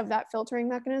because of that filtering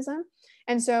mechanism.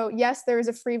 And so, yes, there is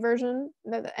a free version,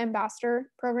 the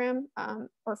ambassador program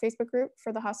or Facebook group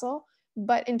for the hustle.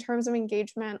 But in terms of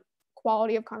engagement,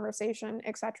 quality of conversation,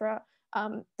 etc.,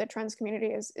 the trends community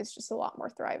is just a lot more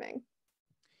thriving.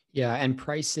 Yeah, and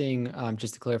pricing,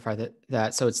 just to clarify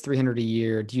that so it's 300 a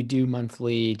year. Do you do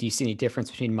monthly? Do you see any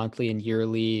difference between monthly and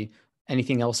yearly?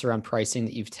 Anything else around pricing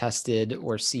that you've tested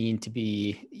or seen to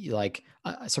be like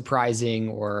surprising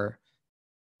or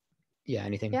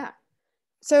anything? Yeah.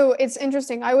 So it's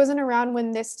interesting. I wasn't around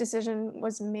when this decision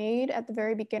was made at the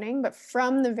very beginning, but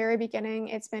from the very beginning,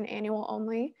 it's been annual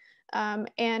only.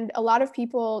 And a lot of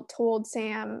people told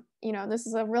Sam, you know, this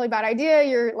is a really bad idea.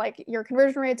 Your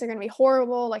conversion rates are going to be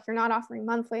horrible. Like you're not offering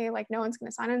monthly. Like no one's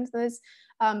going to sign into this.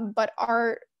 But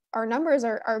our numbers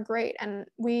are great, and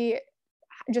we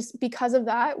just because of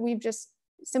that, we've just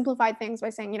simplified things by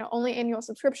saying, you know, only annual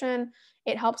subscription.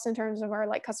 It helps in terms of our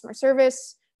like customer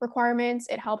service requirements.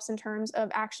 It helps in terms of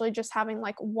actually just having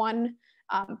like one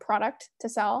product to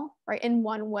sell, right, in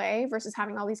one way versus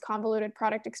having all these convoluted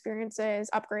product experiences,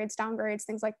 upgrades, downgrades,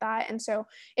 things like that. And so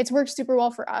it's worked super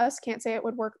well for us. Can't say it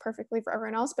would work perfectly for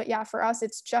everyone else, but yeah, for us,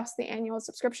 it's just the annual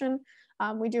subscription.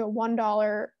 We do a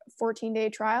 $1 14-day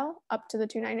trial up to the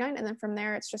 $2.99, and then from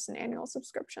there, it's just an annual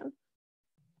subscription.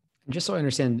 Just so I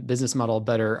understand the business model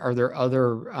better, are there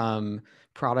other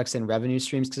products and revenue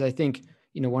streams? Because I think,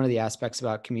 you know, one of the aspects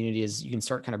about community is you can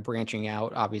start kind of branching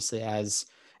out, obviously, as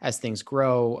things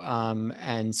grow.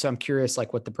 And so I'm curious,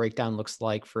 like, what the breakdown looks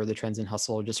like for the Trends and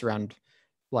Hustle, just around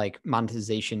like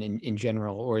monetization in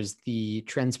general, or is the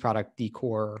Trends product the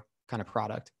core kind of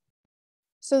product?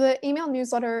 So the email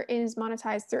newsletter is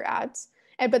monetized through ads.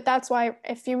 But that's why,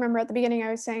 if you remember at the beginning,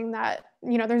 I was saying that,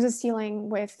 you know, there's a ceiling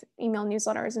with email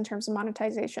newsletters in terms of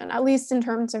monetization, at least in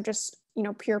terms of just, you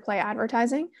know, pure play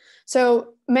advertising.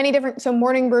 So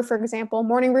Morning Brew, for example,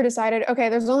 Morning Brew decided, okay,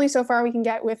 there's only so far we can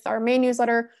get with our main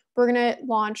newsletter. We're going to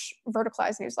launch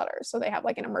verticalized newsletters. So they have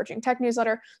like an emerging tech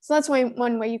newsletter. So that's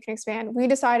one way you can expand. We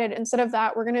decided instead of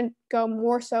that, we're going to go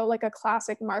more so like a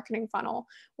classic marketing funnel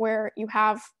where you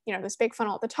have, you know, this big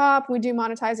funnel at the top. We do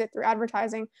monetize it through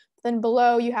advertising. Then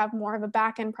below you have more of a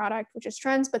back end product, which is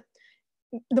Trends. But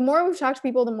the more we've talked to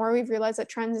people, the more we've realized that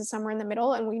Trends is somewhere in the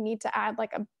middle, and we need to add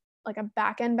like a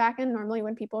back end. Normally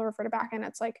when people refer to back end,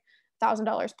 it's like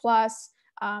 $1,000 plus.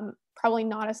 Probably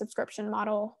not a subscription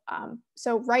model.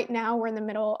 So right now we're in the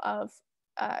middle of,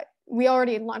 we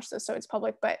already launched this, so it's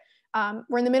public, but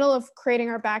we're in the middle of creating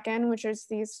our back end, which is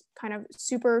these kind of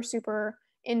super, super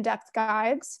in-depth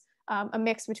guides, a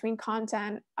mix between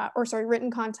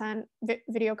written content,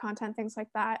 video content, things like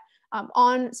that,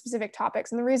 on specific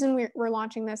topics. And the reason we're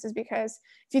launching this is because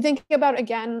if you think about,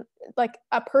 again, like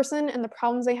a person and the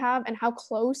problems they have and how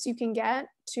close you can get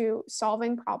to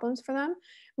solving problems for them,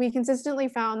 we consistently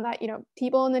found that, you know,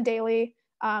 people in the daily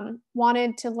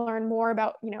wanted to learn more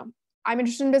about, you know, I'm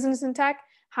interested in business and tech.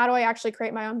 How do I actually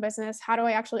create my own business? How do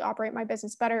I actually operate my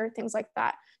business better? Things like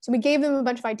that. So we gave them a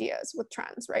bunch of ideas with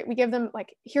Trends, right? We give them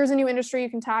like, here's a new industry you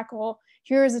can tackle.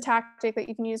 Here's a tactic that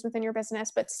you can use within your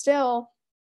business. But still,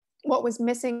 what was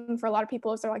missing for a lot of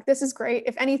people is they're like, this is great.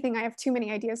 If anything, I have too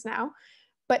many ideas now.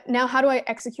 But now how do I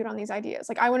execute on these ideas?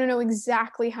 Like, I want to know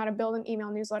exactly how to build an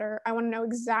email newsletter. I want to know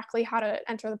exactly how to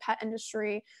enter the pet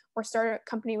industry or start a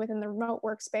company within the remote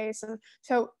workspace. And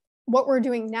so what we're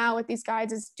doing now with these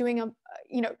guides is doing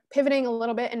pivoting a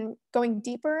little bit and going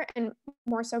deeper, and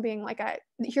more so being like,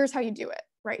 here's how you do it,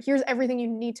 right? Here's everything you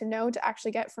need to know to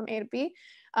actually get from A to B.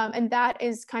 And that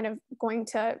is kind of going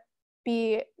to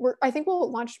be, I think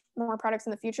we'll launch more products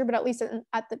in the future, but at least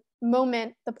at the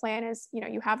moment, the plan is, you know,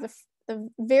 you have the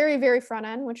very, very front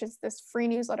end, which is this free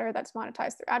newsletter that's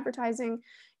monetized through advertising.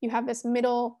 You have this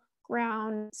middle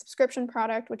ground subscription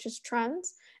product, which is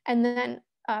Trends. And then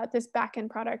this backend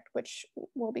product, which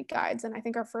will be guides. And I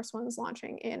think our first one is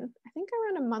launching in, I think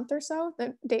around a month or so.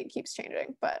 The date keeps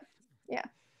changing, but yeah.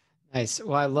 Nice.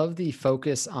 Well, I love the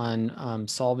focus on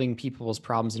solving people's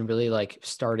problems and really like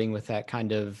starting with that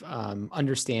kind of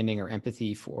understanding or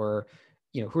empathy for,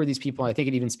 who are these people? I think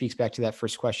it even speaks back to that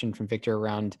first question from Victor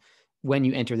around when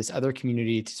you enter this other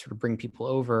community to sort of bring people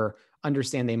over,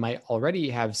 understand they might already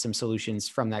have some solutions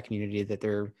from that community that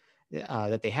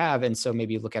they have, and so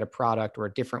maybe look at a product or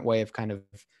a different way of kind of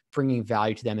bringing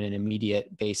value to them in an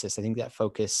immediate basis. I think that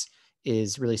focus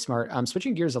is really smart.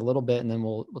 Switching gears a little bit, and then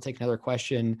we'll take another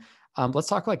question. Let's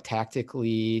talk like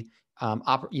tactically.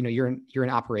 You're in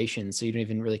operations, so you don't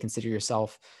even really consider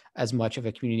yourself as much of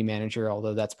a community manager,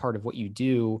 although that's part of what you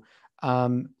do.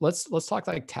 Let's talk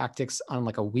like tactics on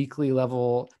like a weekly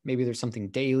level. Maybe there's something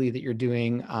daily that you're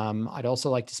doing. I'd also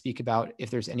like to speak about if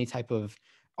there's any type of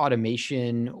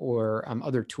automation or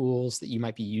other tools that you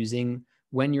might be using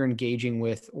when you're engaging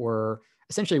with or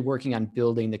essentially working on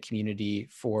building the community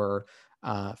for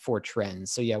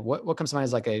trends. So yeah, what comes to mind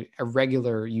is like a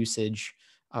regular usage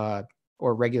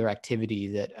or regular activity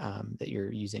that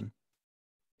you're using?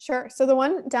 Sure. So the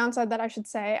one downside that I should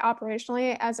say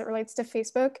operationally as it relates to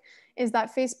Facebook is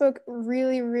that Facebook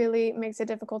really, really makes it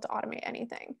difficult to automate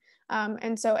anything.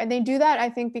 And they do that, I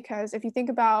think, because if you think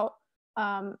about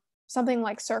something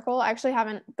like Circle, I actually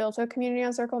haven't built a community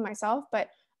on Circle myself, but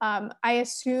I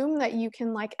assume that you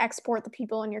can like export the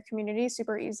people in your community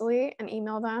super easily and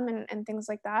email them and things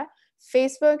like that.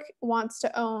 Facebook wants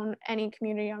to own any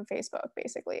community on Facebook,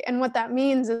 basically. And what that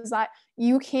means is that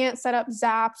you can't set up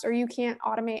zaps or you can't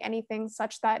automate anything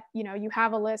such that, you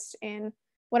have a list in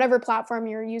whatever platform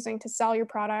you're using to sell your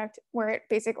product where it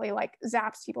basically like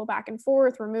zaps people back and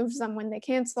forth, removes them when they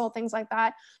cancel, things like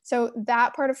that. So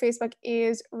that part of Facebook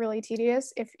is really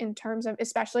tedious if in terms of,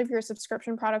 especially if you're a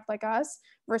subscription product like us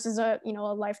versus a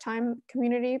lifetime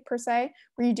community per se,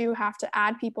 where you do have to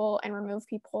add people and remove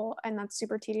people, and that's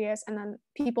super tedious. And then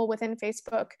people within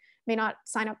Facebook may not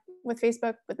sign up with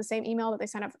Facebook with the same email that they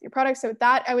sign up with your product. So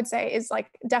that I would say is like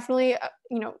definitely,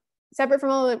 separate from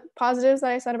all the positives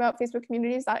that I said about Facebook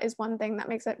communities, that is one thing that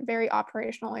makes it very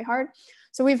operationally hard.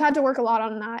 So we've had to work a lot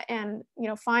on that and,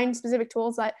 find specific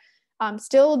tools that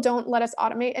still don't let us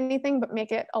automate anything, but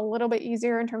make it a little bit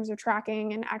easier in terms of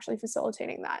tracking and actually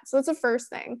facilitating that. So that's the first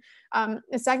thing.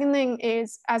 The second thing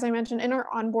is, as I mentioned in our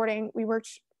onboarding, we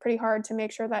worked pretty hard to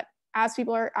make sure that as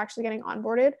people are actually getting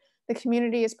onboarded, the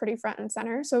community is pretty front and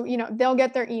center. So, they'll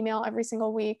get their email every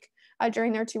single week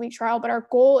during their 2-week trial. But our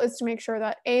goal is to make sure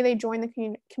that A, they join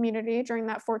the community during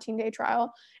that 14-day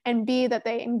trial, and B, that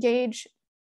they engage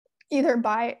either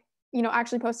by,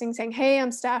 actually posting saying, hey,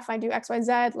 I'm Steph, I do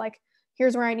XYZ, like,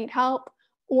 here's where I need help,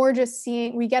 or just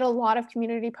seeing, we get a lot of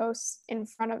community posts in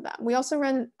front of them. We also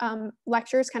run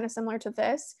lectures kind of similar to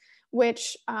this,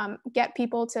 which get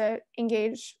people to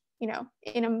engage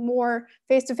in a more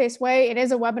face-to-face way. It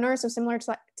is a webinar, so similar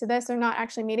to this, they're not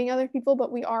actually meeting other people,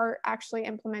 but we are actually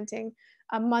implementing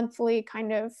a monthly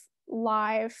kind of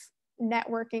live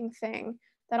networking thing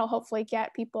that'll hopefully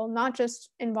get people not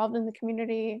just involved in the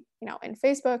community, in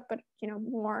Facebook, but,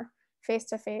 more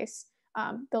face-to-face,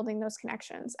 building those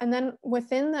connections. And then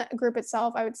within the group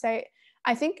itself, I would say,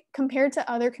 I think compared to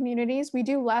other communities, we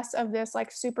do less of this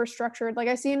like super structured, like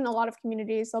I see in a lot of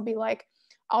communities, they'll be like,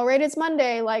 all right, it's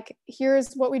Monday, like,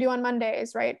 here's what we do on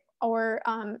Mondays, right? Or,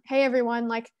 hey, everyone,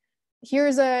 like,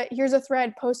 here's a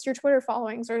thread, post your Twitter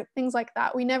followings or things like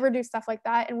that. We never do stuff like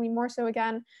that. And we more so,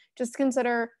 again, just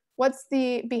consider what's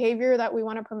the behavior that we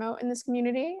want to promote in this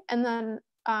community. And then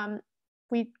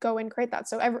we go and create that.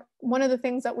 So one of the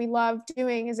things that we love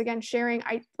doing is, again, sharing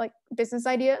like business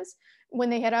ideas when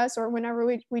they hit us or whenever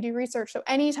we do research. So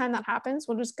anytime that happens,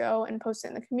 we'll just go and post it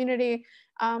in the community.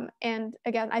 And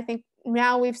again, I think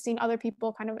now we've seen other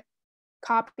people kind of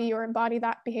copy or embody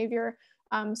that behavior.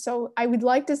 So I would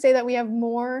like to say that we have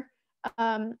more,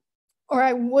 or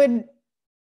I would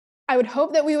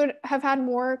hope that we would have had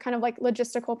more kind of like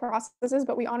logistical processes,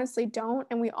 but we honestly don't.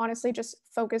 And we honestly just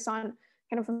focus on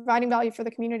kind of providing value for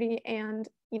the community and,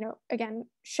 again,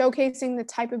 showcasing the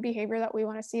type of behavior that we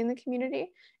want to see in the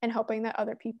community and hoping that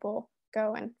other people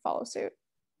go and follow suit.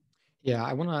 Yeah,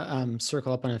 I want to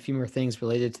circle up on a few more things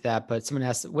related to that, but someone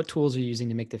asked, what tools are you using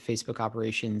to make the Facebook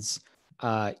operations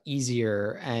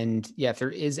easier? And yeah, if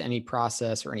there is any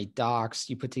process or any docs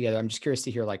you put together, I'm just curious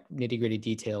to hear like nitty gritty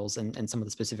details and some of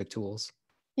the specific tools.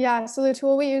 Yeah, so the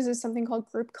tool we use is something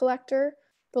called Group Collector.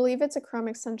 Believe it's a Chrome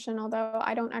extension, although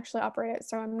I don't actually operate it,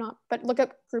 so I'm not, but look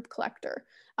up Group Collector.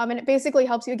 And it basically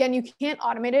helps you. Again, you can't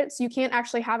automate it, so you can't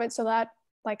actually have it so that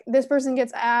like this person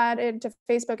gets added to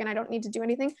Facebook and I don't need to do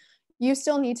anything. you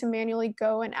still need to manually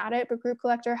go and add it, but Group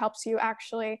Collector helps you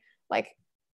actually like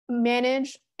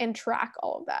manage and track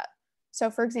all of that. So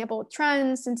for example, with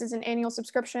Trends, since it's an annual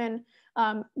subscription,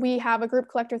 we have a Group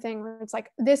Collector thing where it's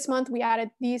like, this month we added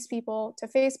these people to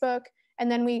Facebook, and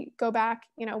then we go back,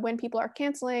 when people are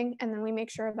canceling, and then we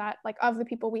make sure that like of the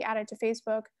people we added to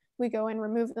Facebook, we go and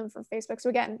remove them from Facebook.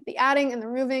 So again, the adding and the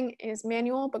removing is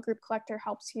manual, but Group Collector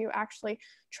helps you actually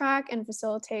track and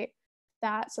facilitate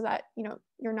that so that,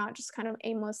 you're not just kind of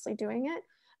aimlessly doing it.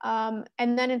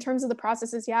 And then in terms of the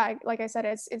processes, yeah, like I said,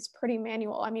 it's pretty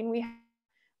manual. I mean,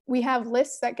 we have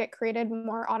lists that get created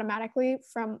more automatically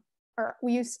or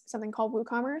we use something called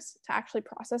WooCommerce to actually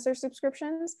process our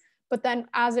subscriptions. But then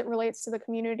as it relates to the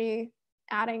community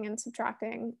adding and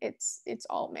subtracting, it's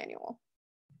all manual.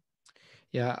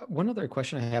 Yeah. One other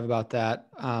question I have about that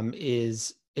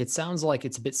is it sounds like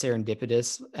it's a bit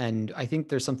serendipitous. And I think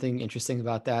there's something interesting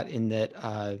about that in that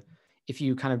if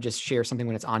you kind of just share something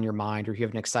when it's on your mind, or if you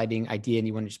have an exciting idea and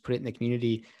you want to just put it in the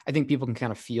community, I think people can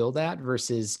kind of feel that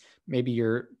versus maybe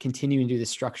you're continuing to do the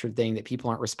structured thing that people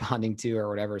aren't responding to or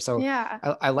whatever. So Yeah.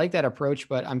 I like that approach,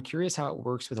 but I'm curious how it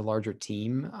works with a larger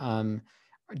team.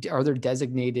 Are there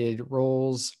designated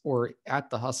roles, or at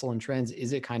the Hustle and Trends,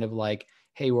 is it kind of like,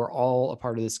 hey, we're all a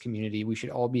part of this community, we should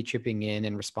all be chipping in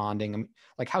and responding?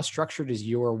 Like, how structured is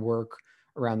your work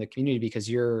around the community? Because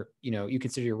you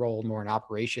consider your role more in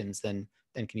operations than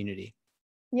community.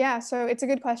 Yeah, so it's a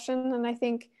good question. And I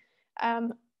think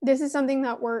this is something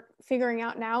that we're figuring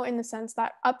out now, in the sense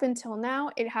that up until now,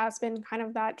 it has been kind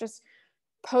of that just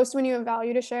post when you have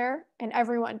value to share, and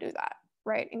everyone do that,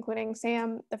 right? Including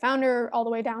Sam, the founder, all the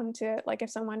way down to like if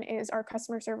someone is our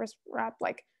customer service rep,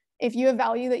 like if you have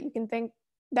value that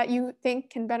you think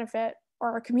can benefit,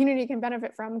 or our community can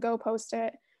benefit from, go post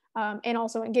it. And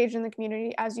also engage in the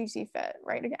community as you see fit,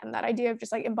 right? Again, that idea of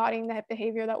just like embodying the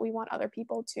behavior that we want other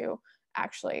people to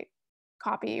actually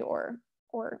copy or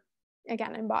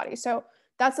again embody. So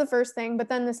that's the first thing. But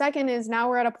then the second is, now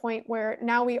we're at a point where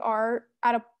now we are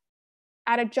at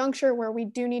a juncture where we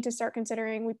do need to start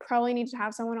considering, we probably need to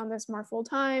have someone on this more full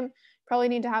time, probably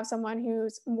need to have someone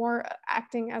who's more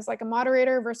acting as like a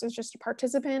moderator versus just a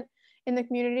participant in the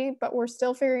community. But we're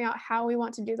still figuring out how we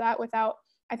want to do that without,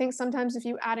 I think sometimes if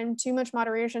you add in too much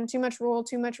moderation, too much rule,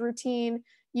 too much routine,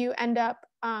 you end up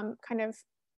kind of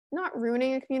not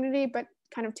ruining a community, but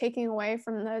kind of taking away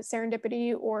from the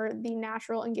serendipity or the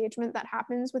natural engagement that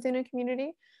happens within a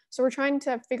community. So we're trying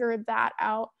to figure that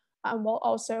out, while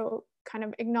also kind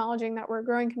of acknowledging that we're a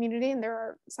growing community, and there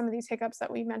are some of these hiccups that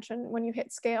we mentioned when you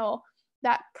hit scale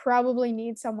that probably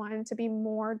need someone to be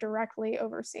more directly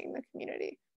overseeing the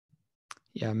community.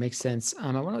 Yeah, makes sense. I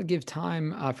want to give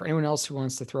time for anyone else who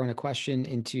wants to throw in a question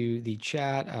into the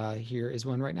chat. Here is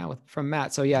one right now from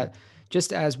Matt. So yeah,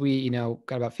 just as we,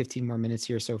 got about 15 more minutes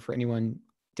here. So for anyone,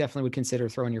 definitely would consider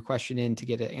throwing your question in to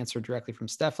get an answer directly from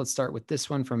Steph. Let's start with this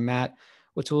one from Matt.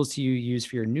 What tools do you use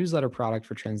for your newsletter product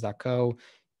for trends.co?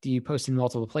 Do you post in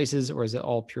multiple places, or is it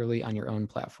all purely on your own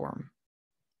platform?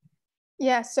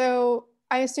 Yeah, so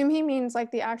I assume he means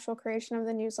like the actual creation of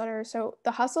the newsletter. So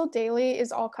the Hustle Daily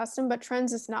is all custom, but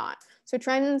Trends is not. So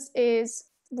Trends is,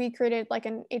 we created like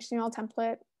an HTML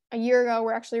template a year ago.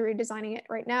 We're actually redesigning it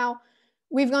right now.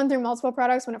 We've gone through multiple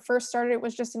products. When it first started, it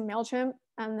was just in MailChimp.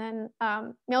 And then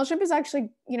MailChimp is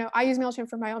actually, I use MailChimp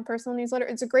for my own personal newsletter.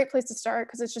 It's a great place to start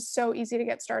because it's just so easy to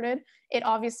get started. It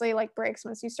obviously like breaks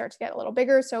once you start to get a little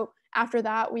bigger. So after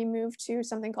that, we moved to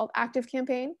something called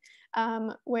ActiveCampaign,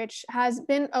 which has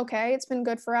been okay. It's been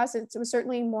good for us. It was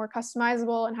certainly more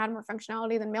customizable and had more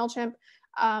functionality than MailChimp.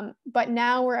 But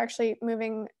now we're actually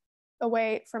moving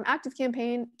away from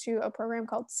ActiveCampaign to a program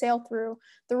called Sailthrough.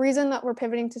 The reason that we're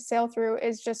pivoting to Sailthrough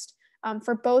is just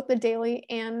for both the daily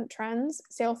and Trends,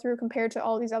 Sailthrough compared to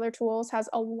all these other tools has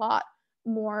a lot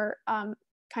more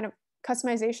kind of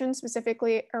customization,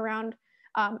 specifically around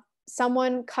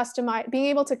being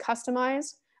able to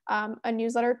customize a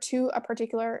newsletter to a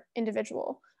particular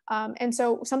individual. And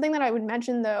so something that I would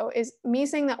mention though is me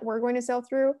saying that we're going to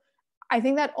Sailthrough. I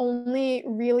think that only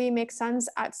really makes sense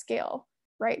at scale,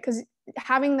 right? Because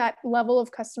having that level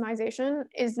of customization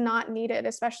is not needed,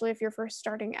 especially if you're first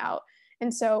starting out.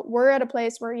 And so we're at a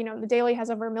place where, the daily has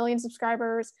over 1 million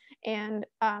subscribers, and,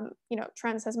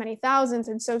 Trends has many thousands.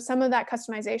 And so some of that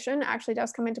customization actually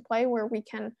does come into play where we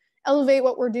can elevate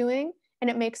what we're doing and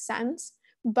it makes sense.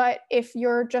 But if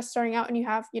you're just starting out and you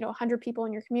have, 100 people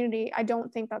in your community, I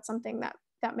don't think that's something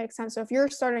that makes sense. So if you're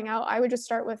starting out, I would just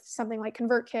start with something like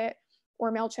ConvertKit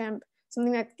or MailChimp,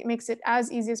 something that makes it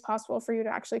as easy as possible for you to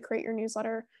actually create your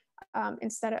newsletter,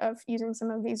 instead of using some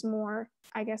of these more,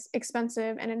 I guess,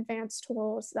 expensive and advanced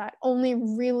tools that only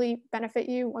really benefit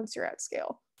you once you're at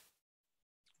scale.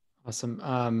 Awesome.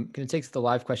 Going to take the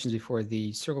live questions before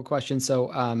the circle questions.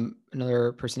 So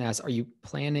another person asked, are you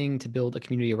planning to build a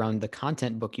community around the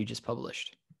content book you just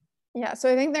published? Yeah,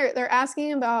 so I think they're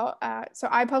asking about. So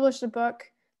I published a book.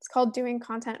 It's called Doing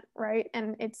Content Right,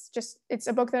 and it's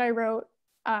a book that I wrote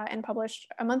and published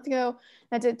a month ago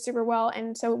that did super well.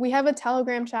 And so we have a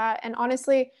Telegram chat, and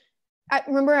honestly, I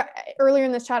remember earlier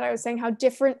in this chat I was saying how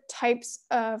different types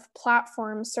of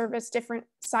platforms service different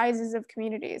sizes of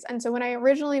communities. And so when I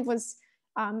originally was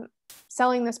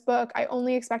selling this book, I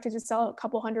only expected to sell a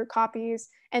couple hundred copies,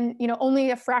 and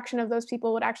only a fraction of those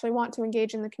people would actually want to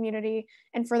engage in the community.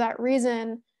 And for that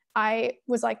reason, I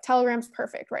was like, Telegram's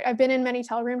perfect, right? I've been in many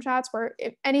Telegram chats where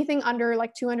if anything under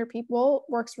like 200 people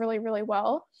works really, really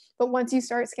well. But once you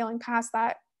start scaling past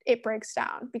that, it breaks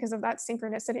down because of that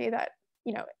synchronicity that,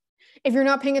 if you're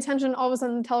not paying attention, all of a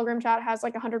sudden the Telegram chat has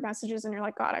like 100 messages and you're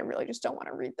like, God, I really just don't want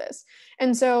to read this.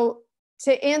 And so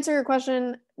to answer your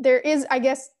question, there is, I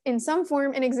guess, in some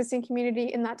form, an existing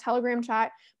community in that Telegram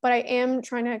chat, but I am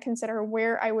trying to consider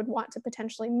where I would want to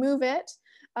potentially move it,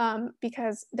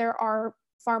 because there are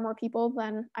far more people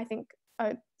than I think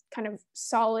a kind of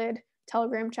solid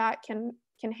Telegram chat can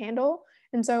handle.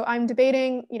 And so I'm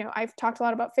debating, I've talked a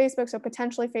lot about Facebook, so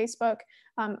potentially Facebook.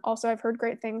 Also, I've heard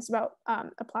great things about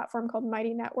a platform called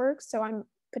Mighty Networks, so I'm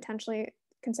potentially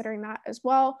considering that as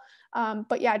well.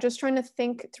 But yeah, just trying to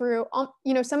think through,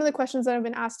 some of the questions that have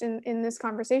been asked in this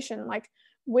conversation, like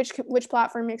which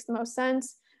platform makes the most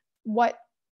sense, what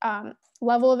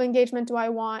level of engagement do I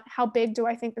want, how big do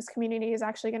I think this community is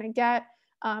actually going to get.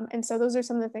 And so those are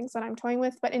some of the things that I'm toying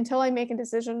with. But until I make a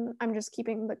decision, I'm just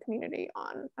keeping the community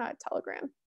on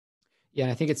Telegram. Yeah,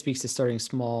 and I think it speaks to starting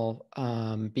small,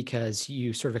 because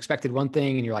you sort of expected one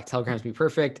thing and you're like, Telegram's be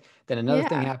perfect. Then another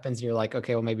thing Yeah. happens and you're like,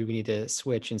 okay, well, maybe we need to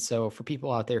switch. And so for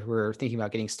people out there who are thinking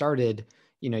about getting started,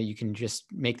 you can just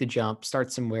make the jump,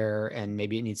 start somewhere, and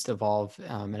maybe it needs to evolve.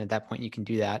 And at that point, you can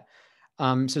do that.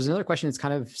 So there's another question that's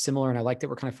kind of similar, and I like that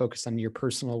we're kind of focused on your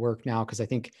personal work now, because I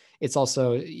think it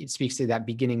speaks to that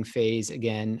beginning phase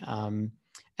again.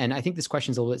 And I think this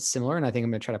question is a little bit similar, and I think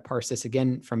I'm going to try to parse this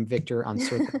again from Victor on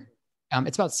Circle.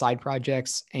 It's about side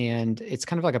projects, and it's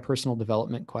kind of like a personal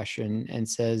development question, and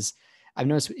says, I've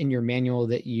noticed in your manual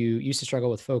that you used to struggle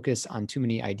with focus on too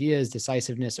many ideas,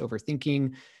 decisiveness,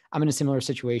 overthinking. I'm in a similar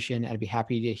situation. I'd be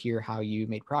happy to hear how you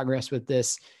made progress with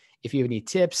this. If you have any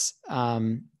tips,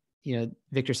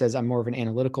 Victor says, I'm more of an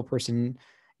analytical person,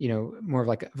 more of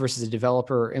like versus a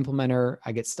developer or implementer.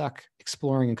 I get stuck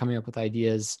exploring and coming up with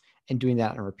ideas and doing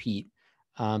that on a repeat,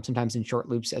 sometimes in short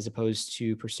loops, as opposed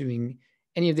to pursuing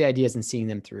any of the ideas and seeing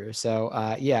them through. So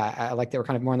yeah, I like that we're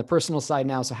kind of more on the personal side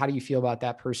now. So how do you feel about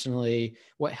that personally?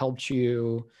 What helped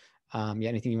you? Yeah,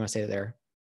 anything you want to say there?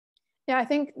 Yeah, I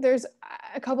think there's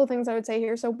a couple things I would say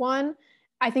here. So one,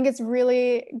 I think it's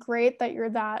really great that you're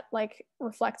that like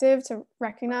reflective to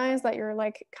recognize that you're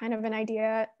like kind of an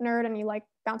idea nerd and you like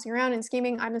bouncing around and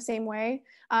scheming. I'm the same way.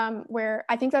 Where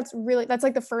I think that's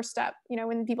like the first step.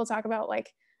 When people talk about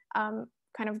like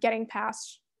kind of getting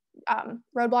past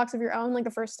roadblocks of your own, like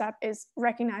the first step is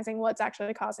recognizing what's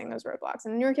actually causing those roadblocks.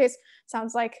 And in your case,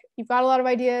 sounds like you've got a lot of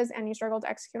ideas and you struggle to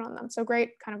execute on them. So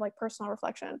great, kind of like personal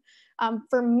reflection.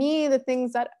 For me, the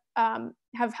things that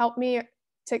have helped me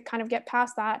to kind of get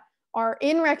past that are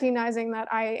in recognizing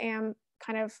that I am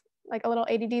kind of like a little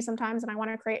ADD sometimes and I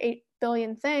want to create 8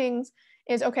 billion things,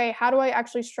 is okay, how do I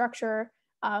actually structure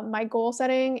my goal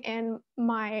setting and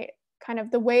my kind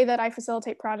of the way that I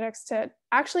facilitate projects to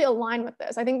actually align with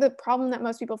this. I think the problem that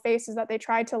most people face is that they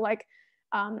try to like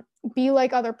be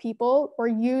like other people or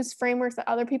use frameworks that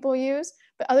other people use,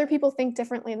 but other people think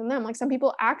differently than them. Like some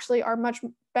people actually are much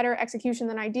better execution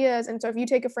than ideas. And so if you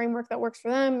take a framework that works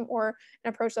for them or an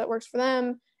approach that works for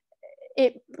them,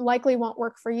 it likely won't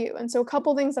work for you. And so a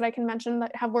couple things that I can mention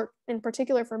that have worked in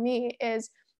particular for me is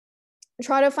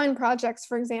try to find projects,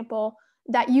 for example,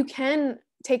 that you can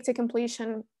take to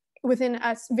completion within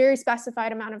a very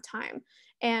specified amount of time.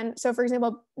 And so, for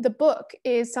example, the book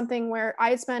is something where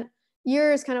I spent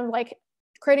years kind of like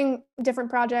creating different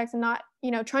projects and not,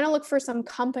 trying to look for some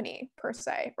company per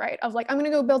se, right? Of like, I'm going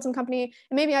to go build some company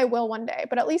and maybe I will one day.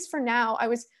 But at least for now, I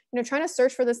was, trying to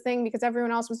search for this thing because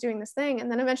everyone else was doing this thing. And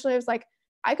then eventually I was like,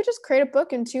 I could just create a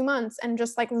book in 2 months and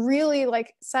just like really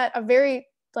like set a very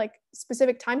like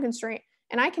specific time constraint.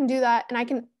 And I can do that and I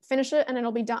can finish it and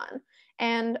it'll be done.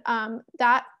 And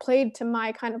that played to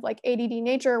my kind of like ADD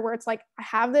nature where it's like, I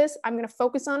have this, I'm going to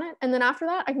focus on it. And then after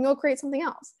that, I can go create something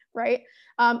else. Right.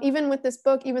 Even with this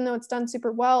book, even though it's done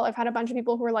super well, I've had a bunch of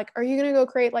people who are like, are you going to go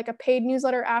create like a paid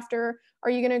newsletter after? Are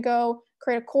you going to go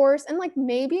create a course? And like,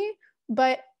 maybe,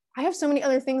 but I have so many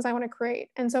other things I want to create.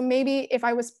 And so maybe if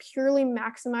I was purely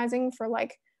maximizing for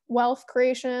like wealth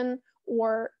creation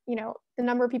or, the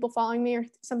number of people following me or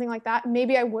something like that,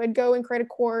 maybe I would go and create a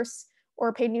course or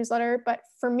a paid newsletter. But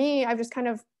for me, I've just kind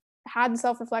of had the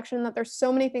self-reflection that there's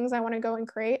so many things I want to go and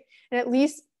create. And at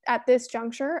least at this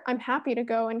juncture, I'm happy to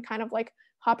go and kind of like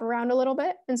hop around a little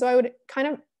bit. And so I would kind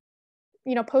of,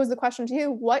 pose the question to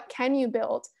you, what can you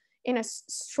build in a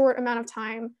short amount of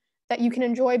time that you can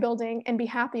enjoy building and be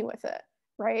happy with it,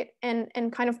 right?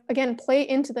 And kind of, again, play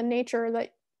into the nature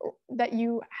that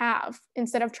you have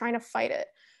instead of trying to fight it.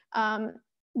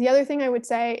 The other thing I would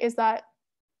say is that,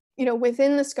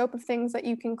 within the scope of things that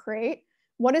you can create,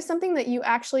 what is something that you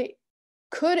actually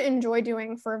could enjoy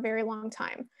doing for a very long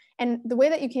time? And the way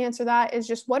that you can answer that is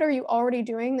just, what are you already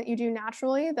doing that you do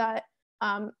naturally that,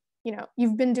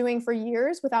 you've been doing for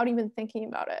years without even thinking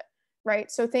about it, right?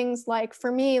 So things like,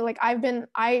 for me, like I've been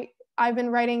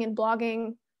writing and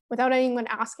blogging without anyone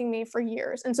asking me for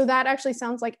years. And so that actually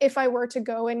sounds like if I were to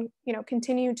go and,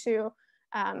 continue to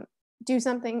do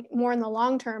something more in the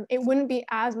long term, it wouldn't be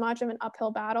as much of an uphill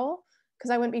battle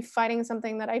because I wouldn't be fighting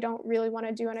something that I don't really want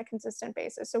to do on a consistent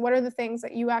basis. So what are the things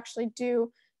that you actually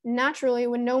do naturally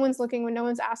when no one's looking, when no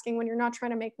one's asking, when you're not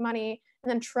trying to make money, and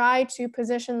then try to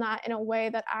position that in a way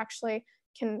that actually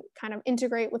can kind of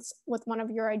integrate with one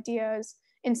of your ideas,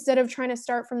 instead of trying to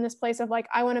start from this place of like,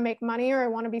 I want to make money or I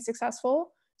want to be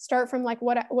successful. Start from like,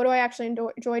 what do I actually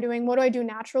enjoy doing? What do I do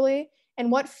naturally?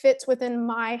 And what fits within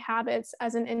my habits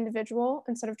as an individual,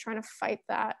 instead of trying to fight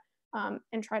that,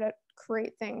 and try to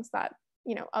create things that,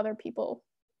 other people,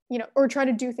 or try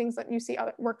to do things that you see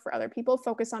work for other people.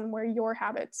 Focus on where your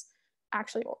habits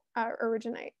actually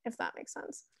originate, if that makes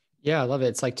sense. Yeah, I love it.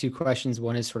 It's like two questions.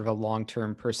 One is sort of a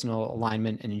long-term personal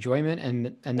alignment and enjoyment,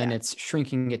 and then it's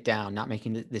shrinking it down, not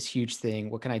making this huge thing.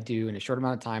 What can I do in a short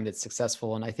amount of time that's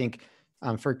successful? And I think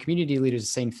for community leaders, the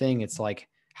same thing. It's like,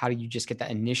 how do you just get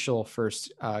that initial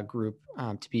first group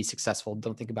to be successful?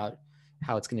 Don't think about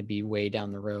how it's going to be way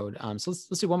down the road. So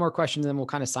let's do one more question, and then we'll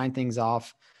kind of sign things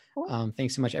off. Cool.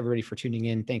 Thanks so much, everybody, for tuning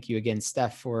in. Thank you again,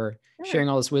 Steph, for sharing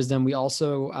all this wisdom. We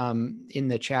also, in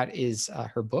the chat is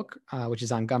her book, which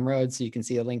is on Gumroad. So you can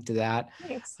see a link to that.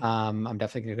 Thanks. I'm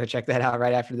definitely going to go check that out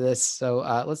right after this. So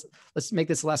let's make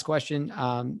this the last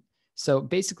question. So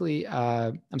basically,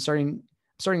 I'm starting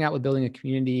out with building a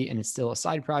community, and it's still a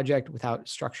side project without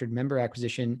structured member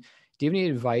acquisition. Do you have any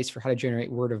advice for how to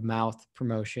generate word of mouth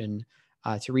promotion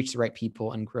to reach the right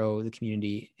people and grow the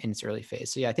community in its early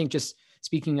phase? So yeah, I think just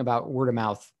speaking about word of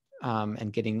mouth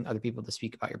and getting other people to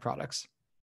speak about your products.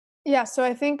 Yeah, so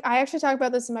I think I actually talk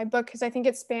about this in my book because I think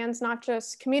it spans not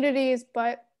just communities,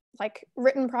 but like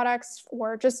written products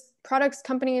or just products,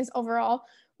 companies overall,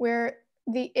 where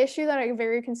the issue that I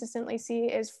very consistently see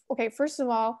is, okay, first of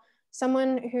all,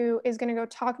 someone who is going to go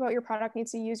talk about your product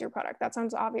needs to use your product. That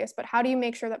sounds obvious, but how do you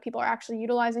make sure that people are actually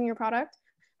utilizing your product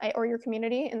or your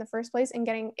community in the first place and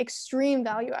getting extreme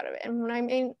value out of it? And when I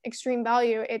mean extreme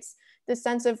value, it's the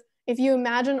sense of, if you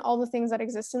imagine all the things that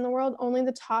exist in the world, only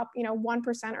the top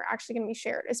 1% are actually going to be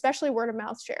shared, especially word of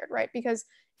mouth shared, right? Because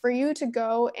for you to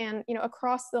go and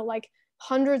across the like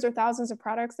hundreds or thousands of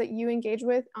products that you engage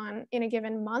with in a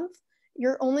given month,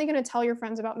 you're only going to tell your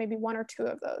friends about maybe one or two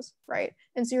of those, right?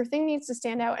 And so your thing needs to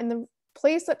stand out. And the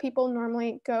place that people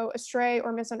normally go astray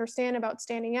or misunderstand about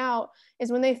standing out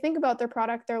is when they think about their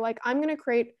product, they're like, I'm going to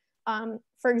create,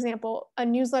 for example, a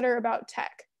newsletter about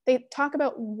tech. They talk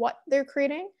about what they're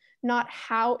creating, not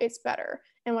how it's better.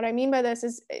 And what I mean by this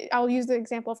is, I'll use the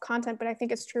example of content, but I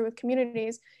think it's true with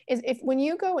communities, is if when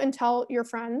you go and tell your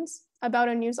friends about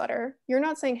a newsletter, you're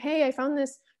not saying, hey, I found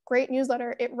this great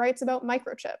newsletter, it writes about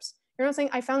microchips. You're not saying,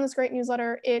 I found this great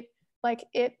newsletter, it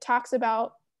talks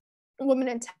about women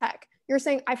in tech. You're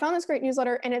saying, I found this great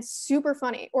newsletter and it's super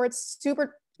funny, or it's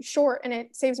super short and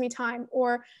it saves me time,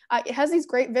 or it has these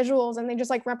great visuals and they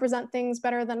just like represent things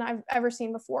better than I've ever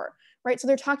seen before, right? So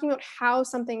they're talking about how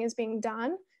something is being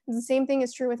done. The same thing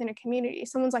is true within a community.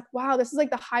 Someone's like, wow, this is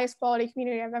like the highest quality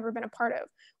community I've ever been a part of.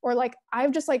 Or like,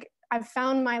 I've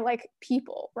found my like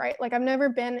people, right? Like I've never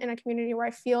been in a community where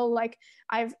I feel like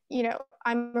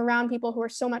I'm around people who are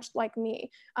so much like me.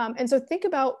 And so think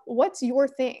about, what's your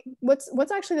thing? What's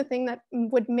actually the thing that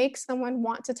would make someone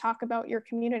want to talk about your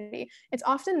community? It's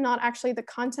often not actually the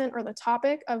content or the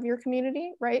topic of your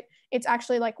community, right? It's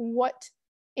actually like, what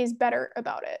is better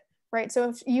about it? Right. So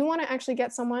if you want to actually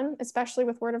get someone, especially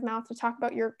with word of mouth, to talk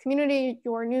about your community,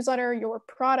 your newsletter, your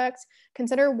product,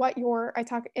 consider what I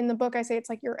talk in the book, I say it's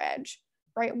like your edge,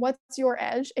 right? What's your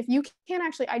edge? If you can't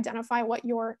actually identify what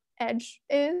your edge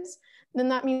is, then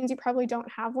that means you probably don't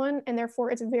have one. And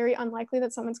therefore, it's very unlikely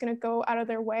that someone's going to go out of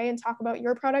their way and talk about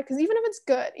your product. Because even if it's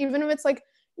good, even if it's like,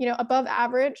 above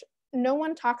average, no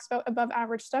one talks about above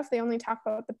average stuff. They only talk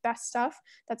about the best stuff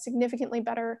that's significantly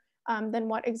better than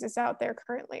what exists out there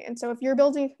currently. And so if you're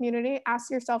building a community, ask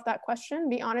yourself that question.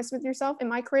 Be honest with yourself.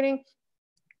 Am I creating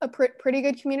a pretty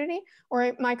good community, or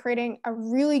am I creating a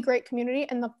really great community?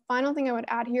 And the final thing I would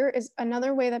add here is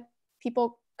another way that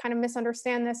people kind of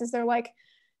misunderstand this is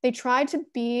they try to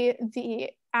be the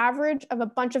average of a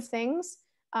bunch of things.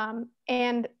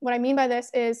 And what I mean by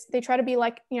this is they try to be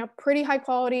like, pretty high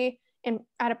quality and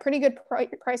at a pretty good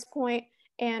price point,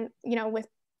 and, with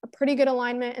a pretty good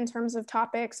alignment in terms of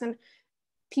topics. And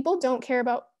people don't care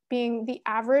about being the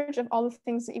average of all the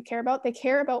things that you care about. They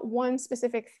care about one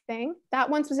specific thing. That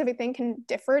one specific thing can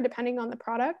differ depending on the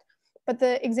product. But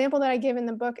the example that I give in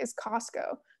the book is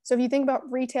Costco. So if you think about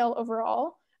retail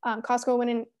overall, Costco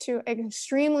went into an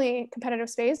extremely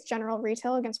competitive space, general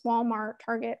retail, against Walmart,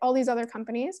 Target, all these other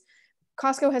companies.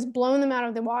 Costco has blown them out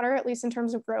of the water, at least in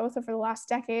terms of growth over the last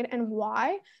decade. And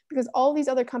why? Because all these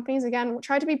other companies, again,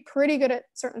 try to be pretty good at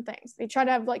certain things. They try to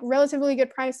have like relatively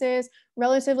good prices,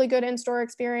 relatively good in-store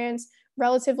experience,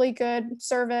 relatively good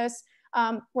service.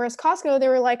 Whereas Costco, they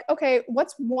were like, okay,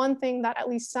 what's one thing that at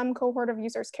least some cohort of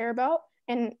users care about?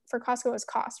 And for Costco is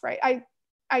cost, right?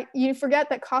 You forget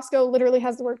that Costco literally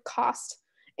has the word cost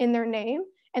in their name.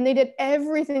 And they did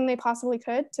everything they possibly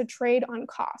could to trade on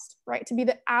cost, right? To be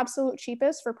the absolute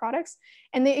cheapest for products.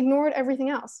 And they ignored everything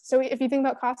else. So if you think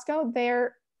about Costco,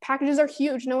 their packages are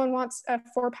huge. No one wants a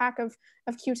 4-pack of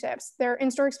Q-tips. Their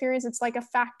in-store experience, it's like a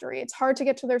factory. It's hard to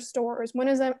get to their stores. When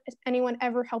has anyone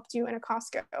ever helped you in a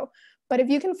Costco? But if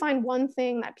you can find one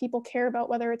thing that people care about,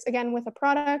 whether it's, again, with a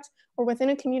product or within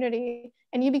a community,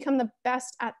 and you become the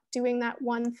best at doing that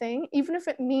one thing, even if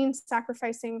it means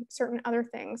sacrificing certain other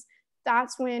things,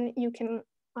 that's when you can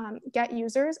get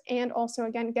users, and also,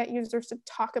 again, get users to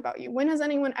talk about you. When has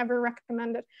anyone ever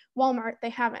recommended Walmart? They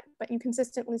haven't, but you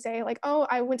consistently say like, oh,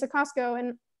 I went to Costco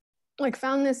and like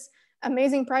found this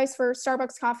amazing price for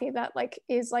Starbucks coffee that like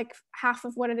is like half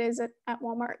of what it is at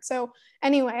Walmart. So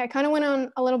anyway, I kind of went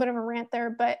on a little bit of a rant there,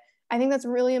 but I think that's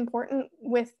really important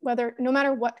with whether, no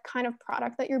matter what kind of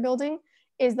product that you're building,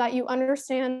 is that you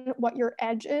understand what your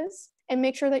edge is and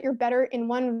make sure that you're better in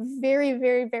one very,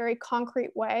 very, very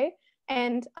concrete way.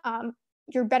 And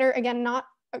you're better, again, not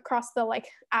across the like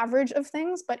average of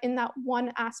things, but in that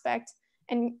one aspect,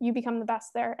 and you become the best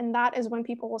there. And that is when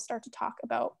people will start to talk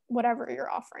about whatever your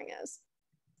offering is.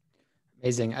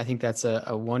 Amazing. I think that's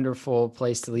a wonderful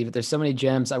place to leave it. There's so many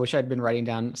gems. I wish I'd been writing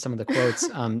down some of the quotes.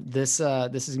 This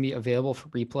is gonna be available for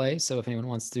replay. So if anyone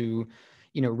wants to,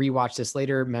 rewatch this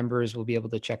later, members will be able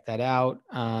to check that out.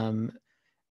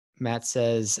 Matt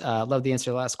says, love the answer to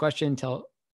the last question. Tell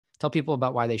people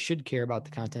about why they should care about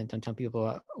the content, and tell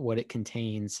people what it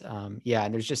contains. Yeah,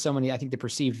 and there's just so many. I think the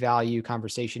perceived value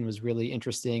conversation was really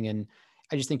interesting. And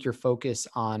I just think your focus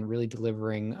on really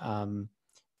delivering,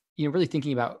 really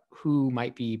thinking about who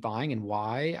might be buying and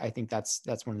why. I think that's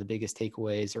one of the biggest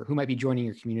takeaways, or who might be joining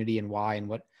your community and why, and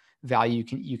what value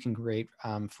you can create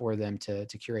for them to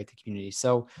curate the community.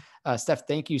 So Steph,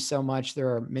 thank you so much.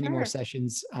 There are many more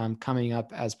sessions coming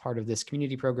up as part of this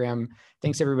community program.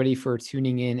 Thanks everybody for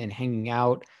tuning in and hanging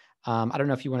out. I don't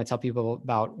know if you want to tell people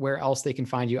about where else they can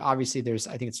find you. Obviously I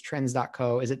think it's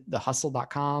trends.co. Is it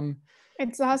thehustle.com?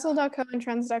 It's thehustle.co and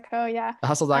trends.co. Yeah.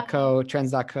 Thehustle.co,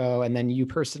 trends.co. And then you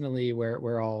personally,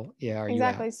 where all, are exactly. you at?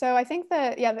 Exactly. So I think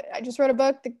that, I just wrote a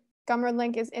book. The Gumroad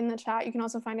link is in the chat. You can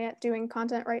also find it at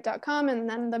doingcontentright.com. And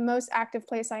then the most active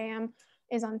place I am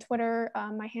is on Twitter.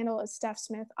 My handle is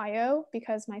StephSmithIO,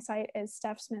 because my site is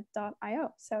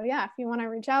stephsmith.io. So yeah, if you want to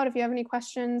reach out, if you have any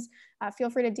questions,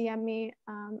 feel free to DM me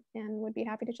and would be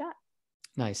happy to chat.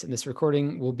 Nice. And this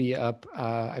recording will be up,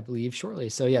 I believe, shortly.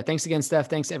 So yeah, thanks again, Steph.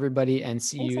 Thanks everybody, and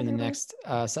see you in the next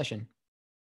session.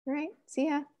 All right. See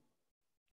ya.